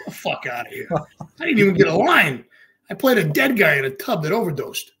 Get the fuck out of here. I didn't even get a line. I played a dead guy in a tub that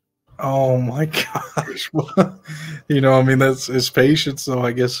overdosed. Oh my gosh! You know, I mean, it's patience. So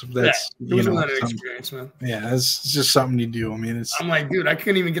I guess that's it was another experience, man. Yeah, it's just something you do. I mean, I'm like, dude, I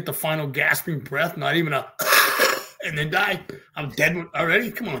couldn't even get the final gasping breath, not even a, and then die. I'm dead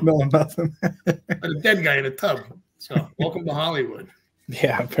already. Come on, no, nothing. But a dead guy in a tub. So welcome to Hollywood.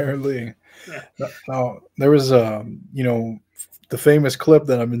 Yeah, apparently. Yeah. Now there was you know, the famous clip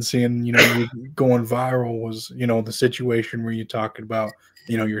that I've been seeing, you know, going viral was, you know, the situation where you're talking about,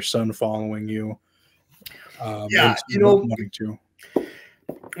 you know, your son following you. Yeah, you know, too.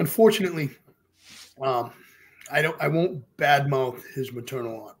 Unfortunately, I won't badmouth his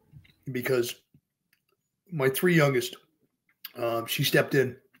maternal aunt because my 3 youngest, she stepped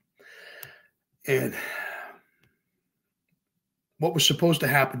in, and what was supposed to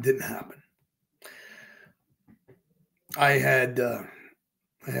happen didn't happen. I had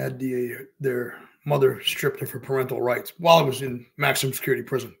their mother stripped of her parental rights while I was in maximum security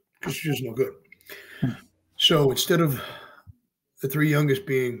prison because she was no good. So instead of the 3 youngest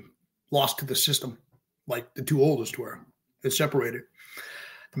being lost to the system, like the 2 oldest were, and separated,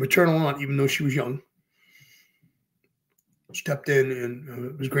 the maternal aunt, even though she was young, stepped in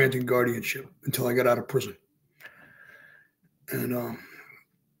and was granting guardianship until I got out of prison. And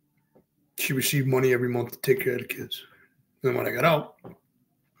she received money every month to take care of the kids. And then when I got out,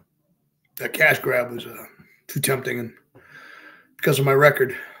 that cash grab was too tempting, and because of my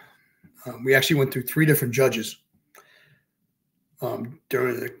record, we actually went through 3 different judges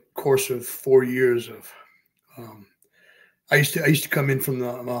during the course of 4 years of. I used to come in from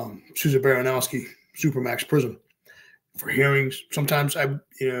the Susan Baranowski Supermax prison for hearings. Sometimes I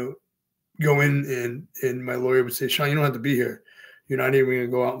go in and my lawyer would say, "Sean, you don't have to be here. You're not even going to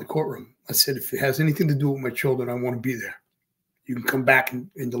go out in the courtroom." I said, "If it has anything to do with my children, I want to be there. You can come back in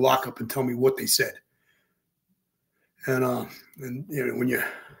the lockup and tell me what they said." And when you're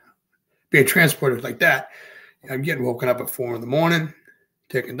being transported like that, I'm getting woken up at 4 in the morning,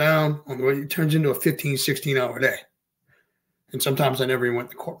 taken down on the way. It turns into a 15, 16-hour day. And sometimes I never even went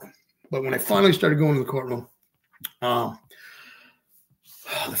to the courtroom. But when I finally started going to the courtroom, the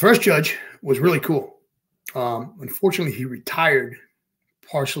first judge was really cool. Unfortunately, he retired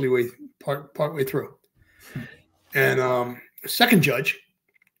partway through. And the second judge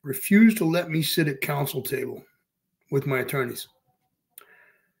refused to let me sit at counsel table with my attorneys.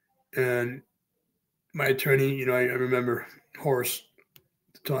 And my attorney, I remember Horace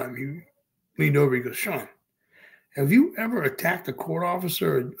at the time, he leaned over, he goes, "Sean, have you ever attacked a court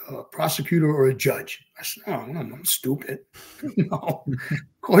officer, a prosecutor, or a judge?" I said, "Oh, I'm stupid." No, of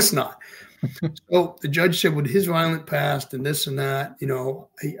course not. So the judge said, with his violent past and this and that, the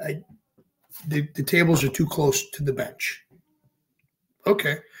tables are too close to the bench.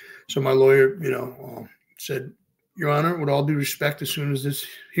 Okay. So my lawyer, said, "Your Honor, with all due respect, as soon as this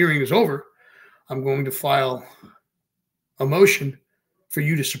hearing is over, I'm going to file a motion for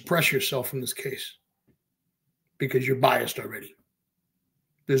you to suppress yourself from this case because you're biased already.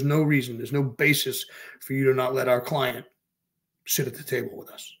 There's no reason, there's no basis for you to not let our client sit at the table with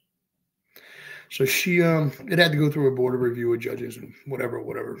us." So she, it had to go through a board of review of judges and whatever.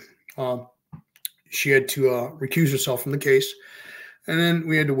 She had to recuse herself from the case. And then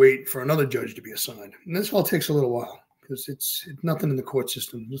we had to wait for another judge to be assigned. And this all takes a little while because it's nothing in the court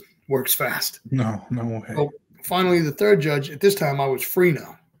system just works fast. No way. So finally, the third judge, at this time, I was free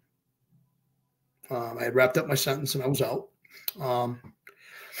now. I had wrapped up my sentence and I was out.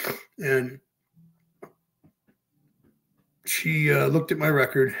 And she looked at my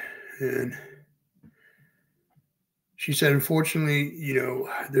record and she said, "Unfortunately,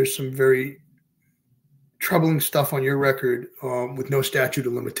 there's some very troubling stuff on your record with no statute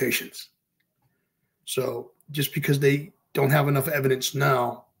of limitations. So just because they don't have enough evidence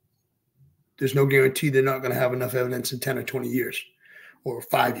now, there's no guarantee they're not going to have enough evidence in 10 or 20 years or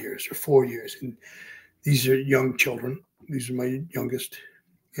 5 years or 4 years. And these are young children. These are my youngest."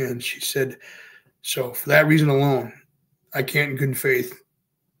 And she said, "So for that reason alone, I can't in good faith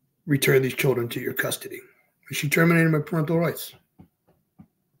return these children to your custody." And she terminated my parental rights.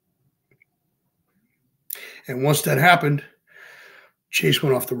 And once that happened, Chase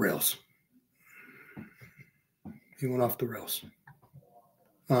went off the rails. He went off the rails.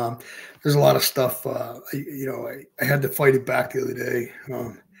 There's a lot of stuff. I had to fight it back the other day.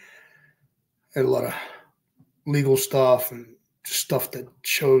 I had a lot of legal stuff and stuff that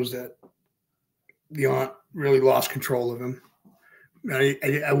shows that the aunt really lost control of him.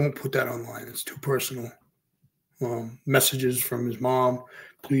 I won't put that online. It's too personal. Messages from his mom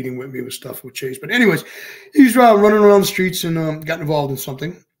pleading with me with stuff with Chase. But anyways, he's running around the streets and got involved in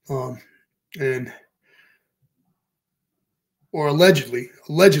something. Or allegedly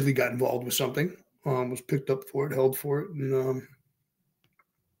got involved with something, was picked up for it, held for it, and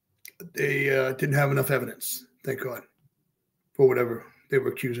they didn't have enough evidence, thank God, for whatever they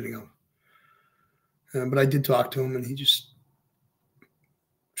were accusing him of. But I did talk to him, and he just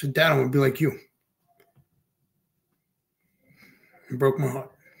said, "Dad, I want to be like you." It broke my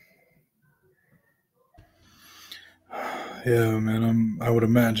heart. Yeah, man, I would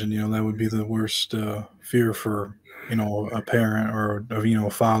imagine, that would be the worst fear for a parent or a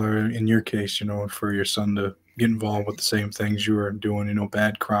father in your case, for your son to get involved with the same things you were doing,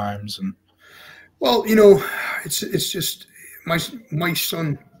 bad crimes. And well, it's just my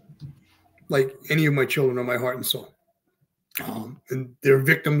son, like any of my children, are my heart and soul, and they're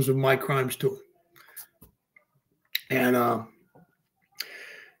victims of my crimes too. And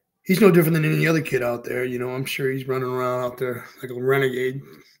he's no different than any other kid out there. I'm sure he's running around out there like a renegade,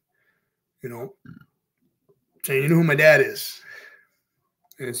 saying, "You know who my dad is?"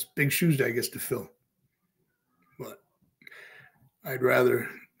 And it's big shoes, I guess, to fill. But I'd rather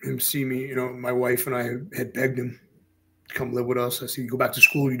him see me, my wife and I had begged him to come live with us. I said, "You go back to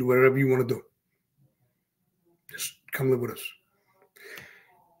school, you do whatever you want to do. Just come live with us."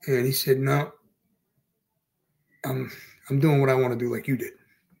 And he said, "No, I'm doing what I want to do like you did."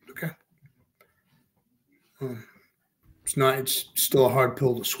 Okay. It's still a hard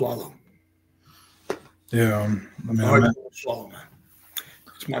pill to swallow. Yeah. Hard pill to swallow, man.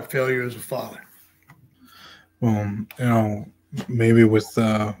 It's my failure as a father. Well, maybe with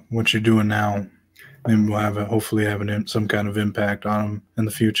what you're doing now, maybe we'll hopefully have some kind of impact on them in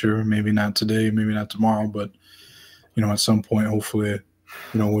the future. Maybe not today, maybe not tomorrow, but at some point, hopefully,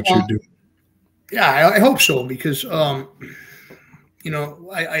 what you do. Yeah, I hope so, because I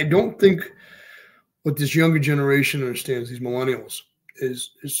don't think what this younger generation understands, these millennials,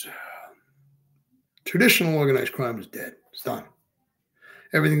 is traditional organized crime is dead. It's done.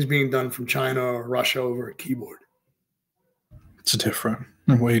 Everything's being done from China or Russia over a keyboard. It's different.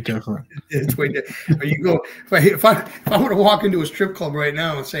 Way different. It's way different. You go, if I were to walk into a strip club right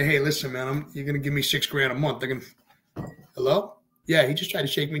now and say, hey, listen, man, you're going to give me $6,000 a month. They're going to, hello? Yeah, he just tried to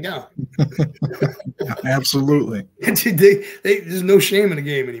shake me down. Absolutely. There's no shame in the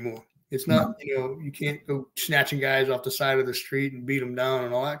game anymore. It's not, you can't go snatching guys off the side of the street and beat them down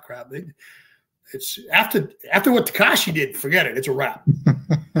and all that crap. It's after what Tekashi did, forget it. It's a wrap.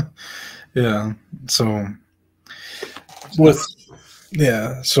 Yeah. So with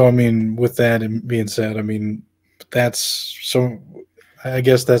that being said, I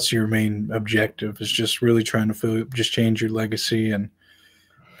guess that's your main objective, is just really trying to change your legacy. And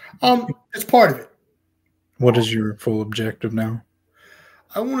it's part of it. What is your full objective now?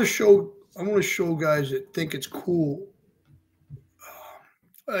 I want to show guys that think it's cool.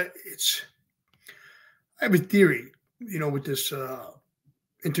 I have a theory, with this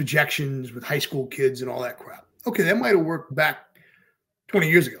interjections with high school kids and all that crap. Okay, that might have worked back 20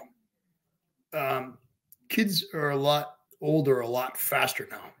 years ago. Kids are a lot older, a lot faster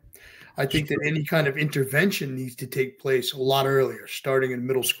now. I think that any kind of intervention needs to take place a lot earlier, starting in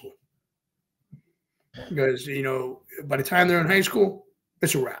middle school. Because, by the time they're in high school,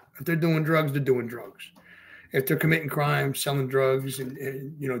 it's a wrap. If they're doing drugs, they're doing drugs. If they're committing crimes, selling drugs,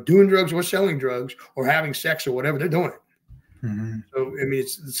 and doing drugs or selling drugs or having sex or whatever, they're doing it. Mm-hmm. So,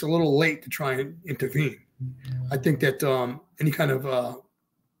 it's a little late to try and intervene. I think that any kind of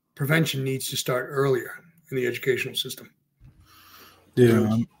prevention needs to start earlier in the educational system.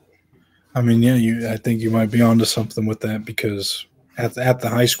 Yeah. I think you might be onto something with that, because at the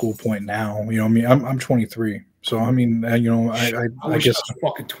high school point now, I'm 23. So, I guess I'm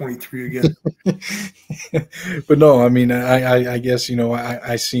fucking 23 again. But no, I guess,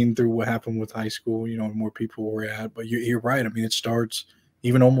 I seen through what happened with high school, more people were at, but you're right. It starts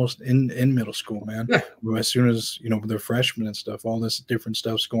even almost in middle school, man. Yeah. As soon as, they're freshmen and stuff, all this different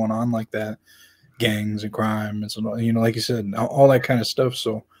stuff's going on like that, gangs and crime and so, like you said, all that kind of stuff.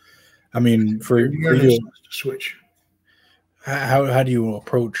 So, for you, switch. How do you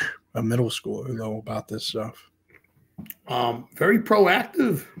approach a middle schooler though about this stuff? Very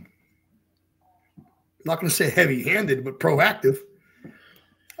proactive. I'm not going to say heavy-handed, but proactive.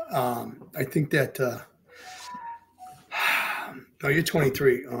 I think that you're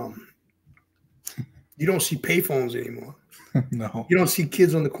 23. You don't see payphones anymore. No. You don't see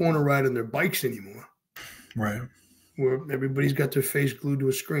kids on the corner riding their bikes anymore. Right. Where everybody's got their face glued to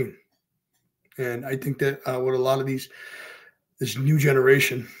a screen. And I think that what a lot of this new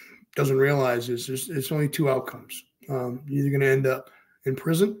generation doesn't realize is there's only two outcomes. You're either going to end up in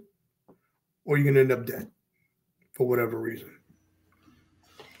prison or you're going to end up dead for whatever reason.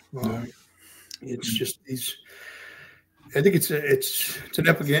 It's just these. I think it's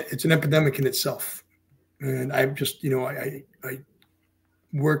an epidemic in itself, and I just I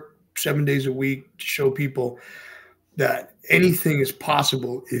work 7 days a week to show people that anything is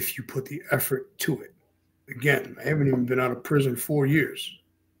possible if you put the effort to it. Again, I haven't even been out of prison 4 years.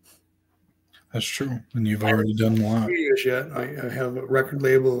 That's true, and you've already done a lot. 3 years yet. I have a record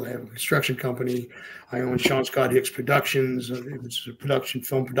label. I have a construction company. I own Sean Scott Hicks Productions. It's a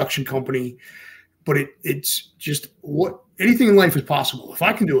film production company. But it's just anything in life is possible. If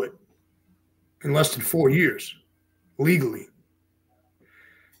I can do it in less than 4 years, legally,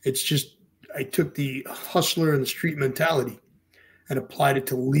 it's just I took the hustler and the street mentality and applied it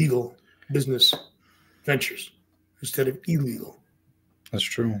to legal business ventures instead of illegal. That's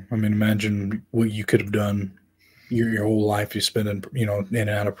true. Imagine what you could have done your whole life. You spent in and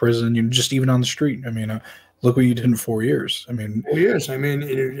out of prison, just even on the street. Look what you did in 4 years. 4 years.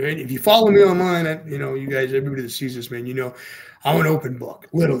 If you follow me online, you guys, everybody that sees this, man, I'm an open book.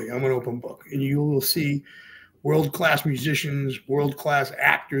 Literally, I'm an open book. And you will see world-class musicians, world-class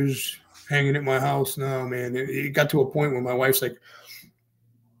actors hanging at my house now, man. It got to a point where my wife's like,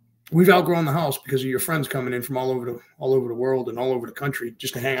 we've outgrown the house because of your friends coming in from all over the world and all over the country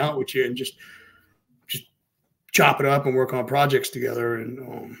just to hang out with you and just chop it up and work on projects together.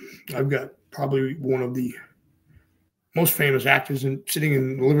 And I've got probably one of the most famous actors sitting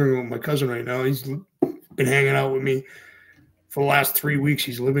in the living room with my cousin right now. He's been hanging out with me for the last 3 weeks,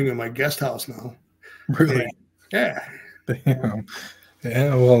 he's living in my guest house now. Really? Yeah. Damn.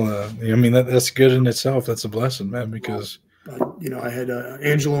 Yeah, well, I mean, that's good in itself. That's a blessing, man, because... You know, I had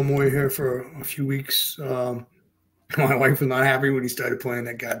Angelo Moy here for a few weeks. My wife was not happy when he started playing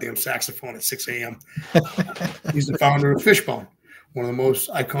that goddamn saxophone at 6 a.m. He's the founder of Fishbone, one of the most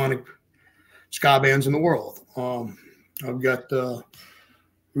iconic ska bands in the world. I've got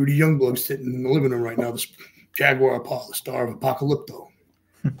Rudy Youngblood sitting in the living room right now, this Jaguar Apollo, the star of Apocalypto.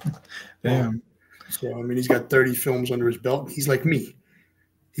 Damn. So, I mean, he's got 30 films under his belt. He's like me.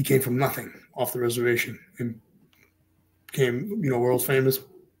 He came from nothing off the reservation and became, you know, world famous.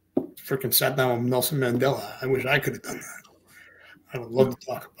 Freaking sat down with Nelson Mandela. I wish I could have done that. I would love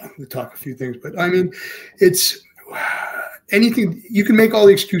to talk a few things, but I mean, it's anything. You can make all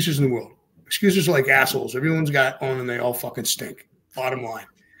the excuses in the world. Excuses are like assholes. Everyone's got on and they all fucking stink. Bottom line,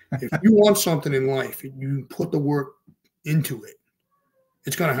 if you want something in life, you put the work into it,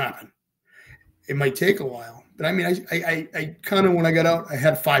 it's going to happen. It might take a while, but I mean, I kind of, when I got out, I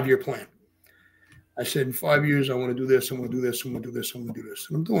had a 5-year plan. I said, in 5 years, I want to do this, I'm going to do this, I'm going to do this, I'm going to do this.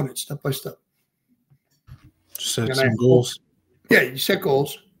 And I'm doing it step by step. Set some goals. Yeah, you set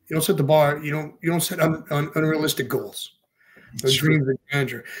goals. You don't set the bar. You don't set unrealistic goals. Those dreams are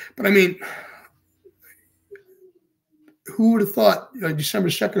grandeur. But I mean, who would have thought December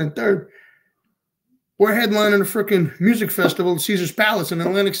 2nd and 3rd, we're headlining a freaking music festival at Caesar's Palace in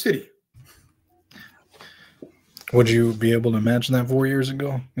Atlantic City. Would you be able to imagine that 4 years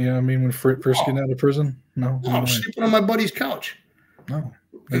ago? You know what I mean? When first getting out of prison? No. I was sleeping on my buddy's couch. No.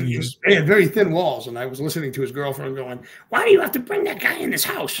 They had very thin walls, and I was listening to his girlfriend going, "Why do you have to bring that guy in this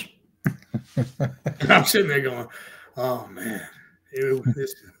house?" And I'm sitting there going, "Oh, man."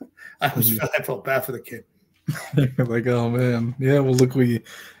 I felt bad for the kid. Like, oh, man. Yeah, well, look, you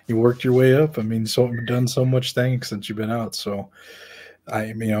worked your way up. I mean, you've done so much things since you've been out, so...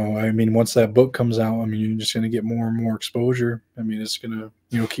 I mean, once that book comes out, I mean, you're just going to get more and more exposure. I mean, it's going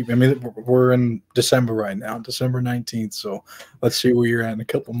to, keep, I mean, we're in December right now, December 19th. So let's see where you're at in a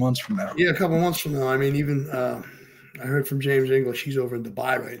couple months from now. Yeah, a couple months from now. I mean, even I heard from James English. He's over in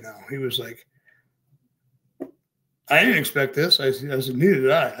Dubai right now. He was like, I didn't expect this. I said, neither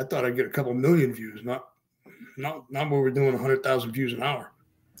did I. I thought I'd get a couple million views, not where we're doing 100,000 views an hour.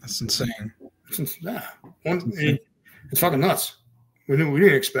 That's insane. It's fucking nuts. We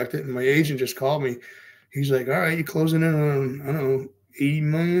didn't expect it. And my agent just called me. He's like, all right, you're closing in on, I don't know, 80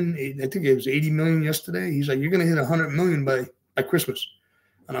 million. I think it was 80 million yesterday. He's like, you're going to hit 100 million by Christmas.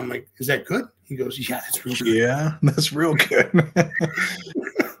 And I'm like, is that good? He goes, yeah, that's real good. Yeah, that's real good.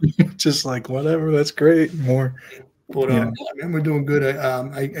 Just like, whatever, that's great. More. But man, we're doing good.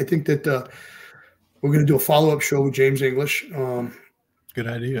 I think that we're going to do a follow-up show with James English. Good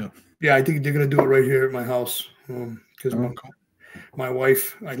idea. Yeah, I think they're going to do it right here at my house. Because my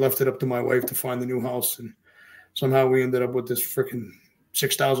wife, I left it up to my wife to find the new house, and somehow we ended up with this freaking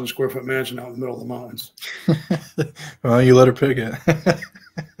 6,000 square foot mansion out in the middle of the mountains. Well, you let her pick it.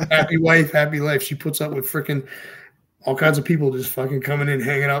 Happy wife, happy life. She puts up with freaking all kinds of people just fucking coming in,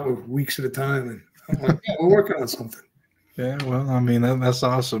 hanging out with weeks at a time, and I'm like, yeah, we're working on something. Yeah, well, I mean, that's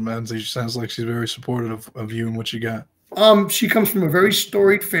awesome, man. She sounds like she's very supportive of you and what you got. She comes from a very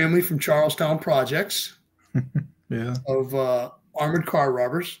storied family from Charlestown Projects. Yeah. Of armored car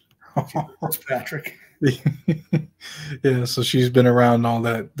robbers. That's Patrick. Yeah, so she's been around all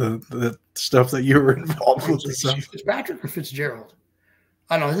that the stuff that you were involved with. Fitzpatrick or Fitzgerald?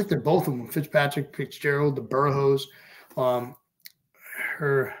 I don't know. I think they're both of them. Fitzpatrick, Fitzgerald, the Burhoes. I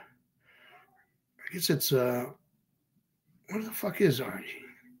guess it's what the fuck is Archie?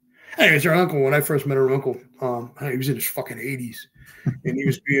 Anyways, her uncle. When I first met her uncle, he was in his fucking 80s, and he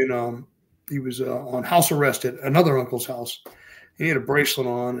was being he was on house arrest at another uncle's house. He had a bracelet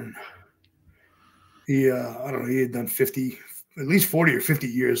on, and he I don't know, he had done at least 40 or 50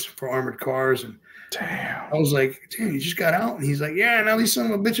 years for armored cars. And damn, I was like, damn, you just got out? And he's like, yeah, now these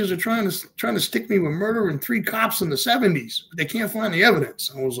son of a bitches are trying to stick me with murder and 3 cops in the 70s, but they can't find the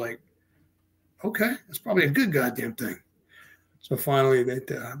evidence. I was like, okay, that's probably a good goddamn thing. So finally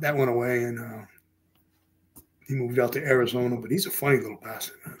that went away, and he moved out to Arizona, but he's a funny little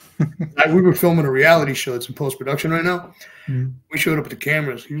bastard, man. We were filming a reality show that's in post-production right now. Mm-hmm. We showed up at the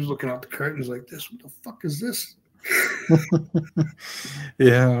cameras. He was looking out the curtains like this. What the fuck is this?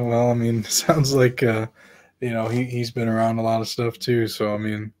 Yeah, well, I mean, sounds like, he's been around a lot of stuff too. So, I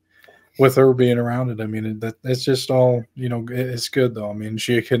mean, with her being around it, I mean, it's just all, it's good though. I mean,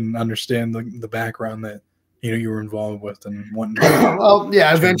 she can understand the background that, you were involved with and whatnot. Well,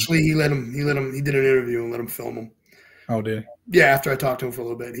 yeah, eventually he did an interview and let him film him. Oh, did he? Yeah, after I talked to him for a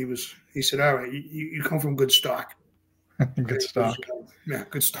little bit, he said, all right, you come from good stock. Good stock. Yeah,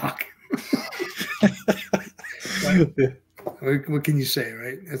 good stock. Yeah. What can you say,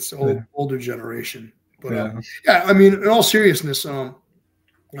 right? It's older generation. But Yeah. I mean, in all seriousness,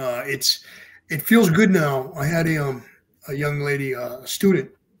 it feels good now. I had a young lady, a student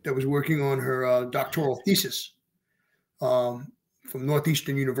that was working on her doctoral thesis from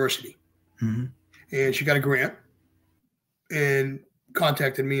Northeastern University, and she got a grant and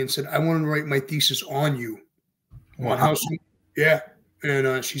contacted me and said, "I want to write my thesis on you." Wow. On how, yeah,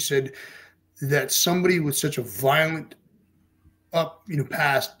 and she said that somebody with such a violent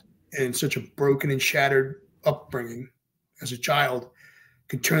past and such a broken and shattered upbringing as a child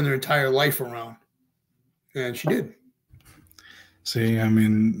could turn their entire life around, and she did. See, I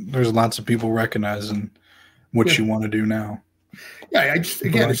mean, there's lots of people recognizing what you want to do now. Yeah,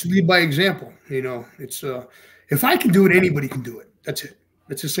 it's lead by example. It's if I can do it, anybody can do it. That's it.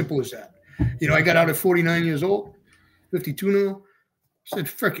 It's as simple as that. I got out at 49 years old, 52 now. I said,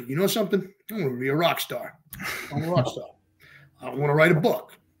 frick it, you know something? I'm going to be a rock star. I'm a rock star. I want to write a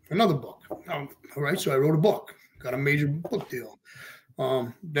book, another book. All right, so I wrote a book, got a major book deal.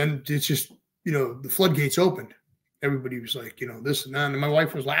 Then it's just, the floodgates opened. Everybody was like, this and that. And my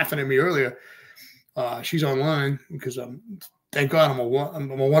wife was laughing at me earlier. She's online because thank God I'm a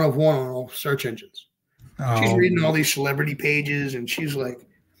one of one on all search engines. Oh. She's reading all these celebrity pages, and she's like,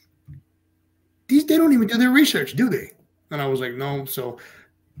 they don't even do their research, do they? And I was like, no. So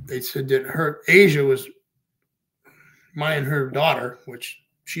they said that Asia was my and her daughter, which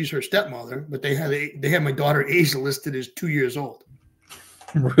she's her stepmother, but they had my daughter Asia listed as 2 years old.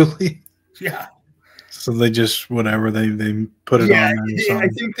 Really? Yeah. So they just whatever they put it on. I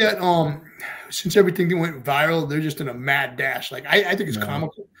think that since everything went viral, they're just in a mad dash. Like I think it's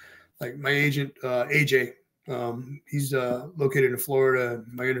comical. Like my agent AJ, he's located in Florida.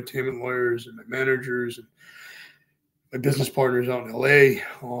 My entertainment lawyers and my managers and my business partners out in LA,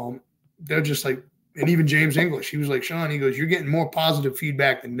 they're just like, and even James English, he was like, Sean, he goes, you're getting more positive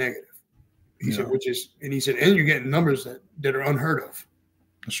feedback than negative. He said, and you're getting numbers that are unheard of.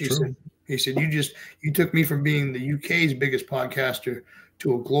 That's true. He said, you took me from being the UK's biggest podcaster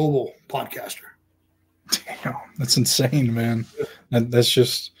to a global podcaster. Damn, that's insane, man. That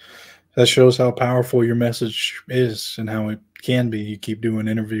shows how powerful your message is and how it can be. You keep doing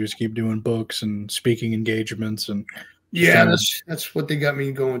interviews, keep doing books and speaking engagements, and that's what they got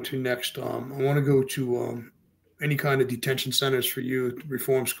me going to next. I want to go to any kind of detention centers for youth,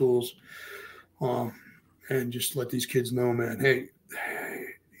 reform schools, and just let these kids know, man, hey,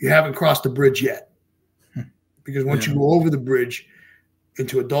 you haven't crossed the bridge yet. Because once you go over the bridge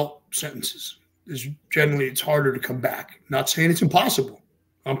into adult sentences, it's harder to come back. Not saying it's impossible.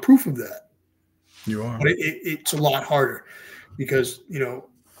 I'm proof of that. You are. But it's a lot harder because,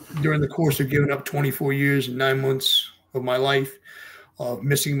 during the course of giving up 24 years and 9 months of my life,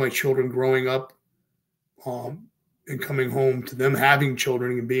 missing my children growing up, and coming home to them having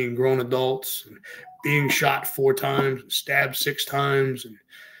children and being grown adults and being shot 4 times, stabbed 6 times. And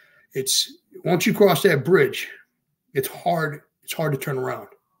once you cross that bridge, it's hard to turn around.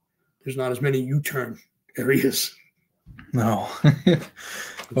 There's not as many U-turn areas. No.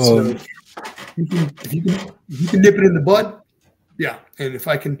 So if you can nip it in the bud, yeah. And if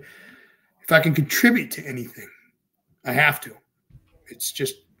I can contribute to anything, I have to.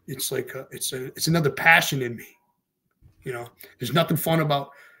 It's another passion in me. There's nothing fun about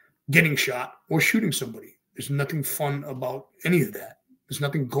getting shot or shooting somebody. There's nothing fun about any of that. There's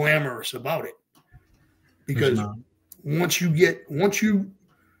nothing glamorous about it. Because once you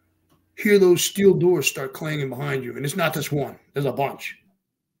hear those steel doors start clanging behind you, and it's not just one, there's a bunch.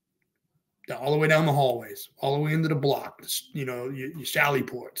 All the way down the hallways, all the way into the block, your Sally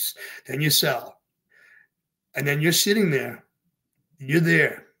ports, then your cell. And then you're sitting there, you're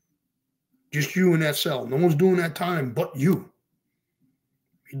there. Just you in that cell. No one's doing that time but you.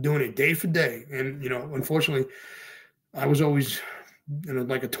 You're doing it day for day. And, unfortunately, I was always in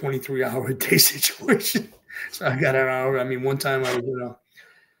like a 23-hour-a-day situation. So I got an hour. I mean, one time I was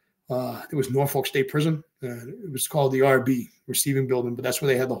it was Norfolk State Prison. It was called the RB, Receiving Building, but that's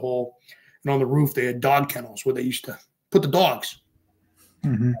where they had the hole. And on the roof, they had dog kennels where they used to put the dogs.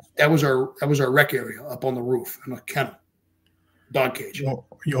 Mm-hmm. That was our rec area up on the roof in a kennel, dog cage.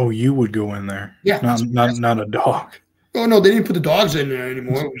 Oh, you would go in there? Yeah, not a dog. Oh no, they didn't put the dogs in there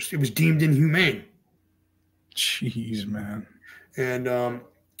anymore. It was deemed inhumane. Jeez, man. And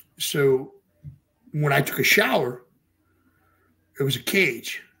so when I took a shower, it was a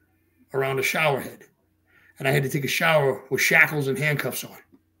cage around a shower head, and I had to take a shower with shackles and handcuffs on.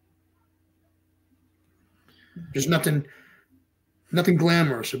 There's nothing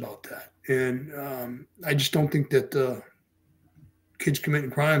glamorous about that. And I just don't think that kids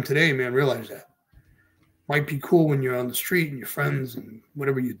committing crime today, man, realize that. Might be cool when you're on the street and your friends and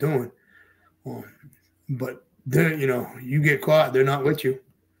whatever you're doing. But then, you get caught, they're not with you.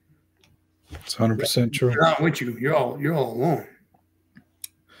 It's 100% true. They're not with you. You're all alone.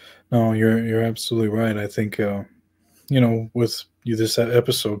 No, you're absolutely right. I think with this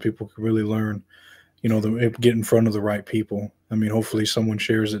episode, people could really learn, get in front of the right people. I mean, hopefully someone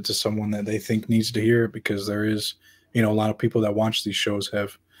shares it to someone that they think needs to hear it, because there is, a lot of people that watch these shows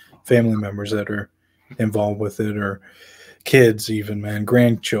have family members that are involved with it, or kids even, man,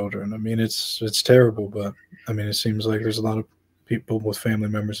 grandchildren. I mean, it's terrible, but I mean, it seems like there's a lot of people with family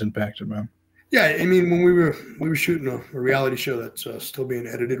members impacted, man. Yeah, I mean, when we were shooting a reality show that's still being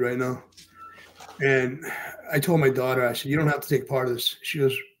edited right now, and I told my daughter, I said, you don't have to take part of this. She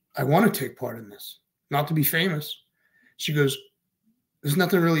goes, I want to take part in this, not to be famous. She goes, there's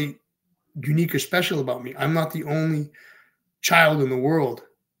nothing really unique or special about me. I'm not the only child in the world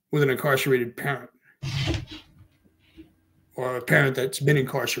with an incarcerated parent, or a parent that's been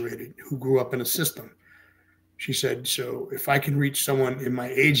incarcerated who grew up in a system. She said, so if I can reach someone in my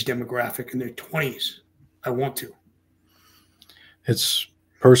age demographic in their 20s, I want to. It's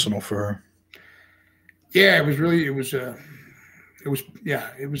personal for her. Yeah, it was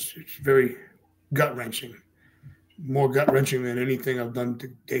very gut-wrenching. More gut-wrenching than anything I've done to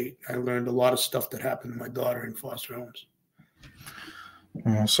date. I learned a lot of stuff that happened to my daughter in foster homes.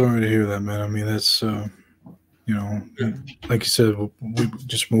 Well, sorry to hear that, man. I mean, that's, like you said, we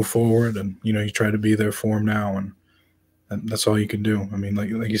just move forward, and, you try to be there for him now, and that's all you can do. I mean, like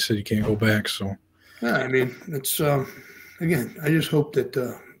you said, you can't go back. So, yeah, I mean, it's, again, I just hope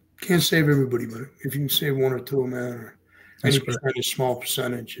that, can't save everybody, but if you can save one or two, man, or any percentage, small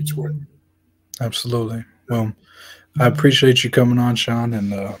percentage, it's worth it. Absolutely. Well, I appreciate you coming on, Sean.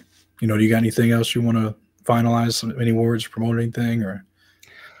 And, do you got anything else you want to finalize? Any words, promote anything, or?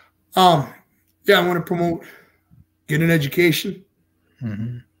 Yeah, I want to promote, get an education.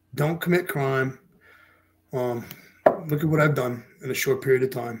 Mm-hmm. Don't commit crime. Look at what I've done in a short period of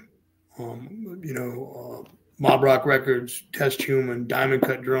time. Mob Rock Records, Test Human, Diamond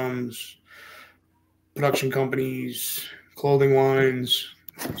Cut Drums, production companies, clothing lines.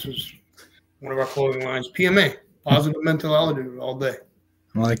 This is one of our clothing lines. PMA, Positive Mental Attitude, all day.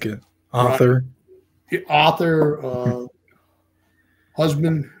 I like it. Author.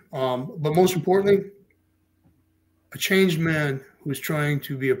 Husband. But most importantly, a changed man who's trying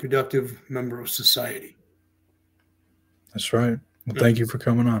to be a productive member of society. That's right. Well, thank you for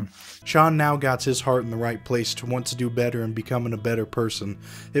coming on. Sean now got his heart in the right place to want to do better and becoming a better person.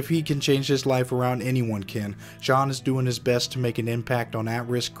 If he can change his life around, anyone can. Sean is doing his best to make an impact on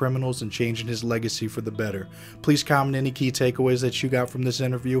at-risk criminals and changing his legacy for the better. Please comment any key takeaways that you got from this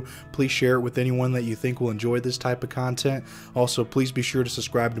interview. Please share it with anyone that you think will enjoy this type of content. Also, please be sure to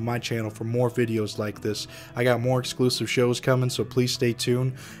subscribe to my channel for more videos like this. I got more exclusive shows coming, so please stay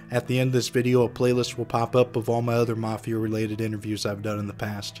tuned. At the end of this video, a playlist will pop up of all my other Mafia-related interviews I've done in the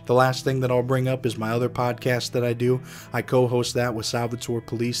past. The last thing that I'll bring up is my other podcast that I do. I co-host that with Salvatore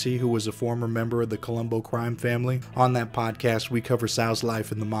Polisi, who was a former member of the Colombo crime family. On that podcast, we cover Sal's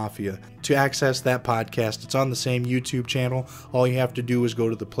life in the Mafia. To access that podcast, it's on the same YouTube channel. All you have to do is go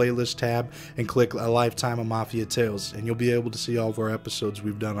to the playlist tab and click A Lifetime of Mafia Tales, and you'll be able to see all of our episodes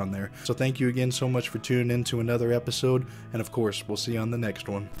we've done on there. So thank you again so much for tuning in to another episode, and of course, we'll see you on the next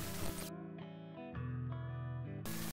one.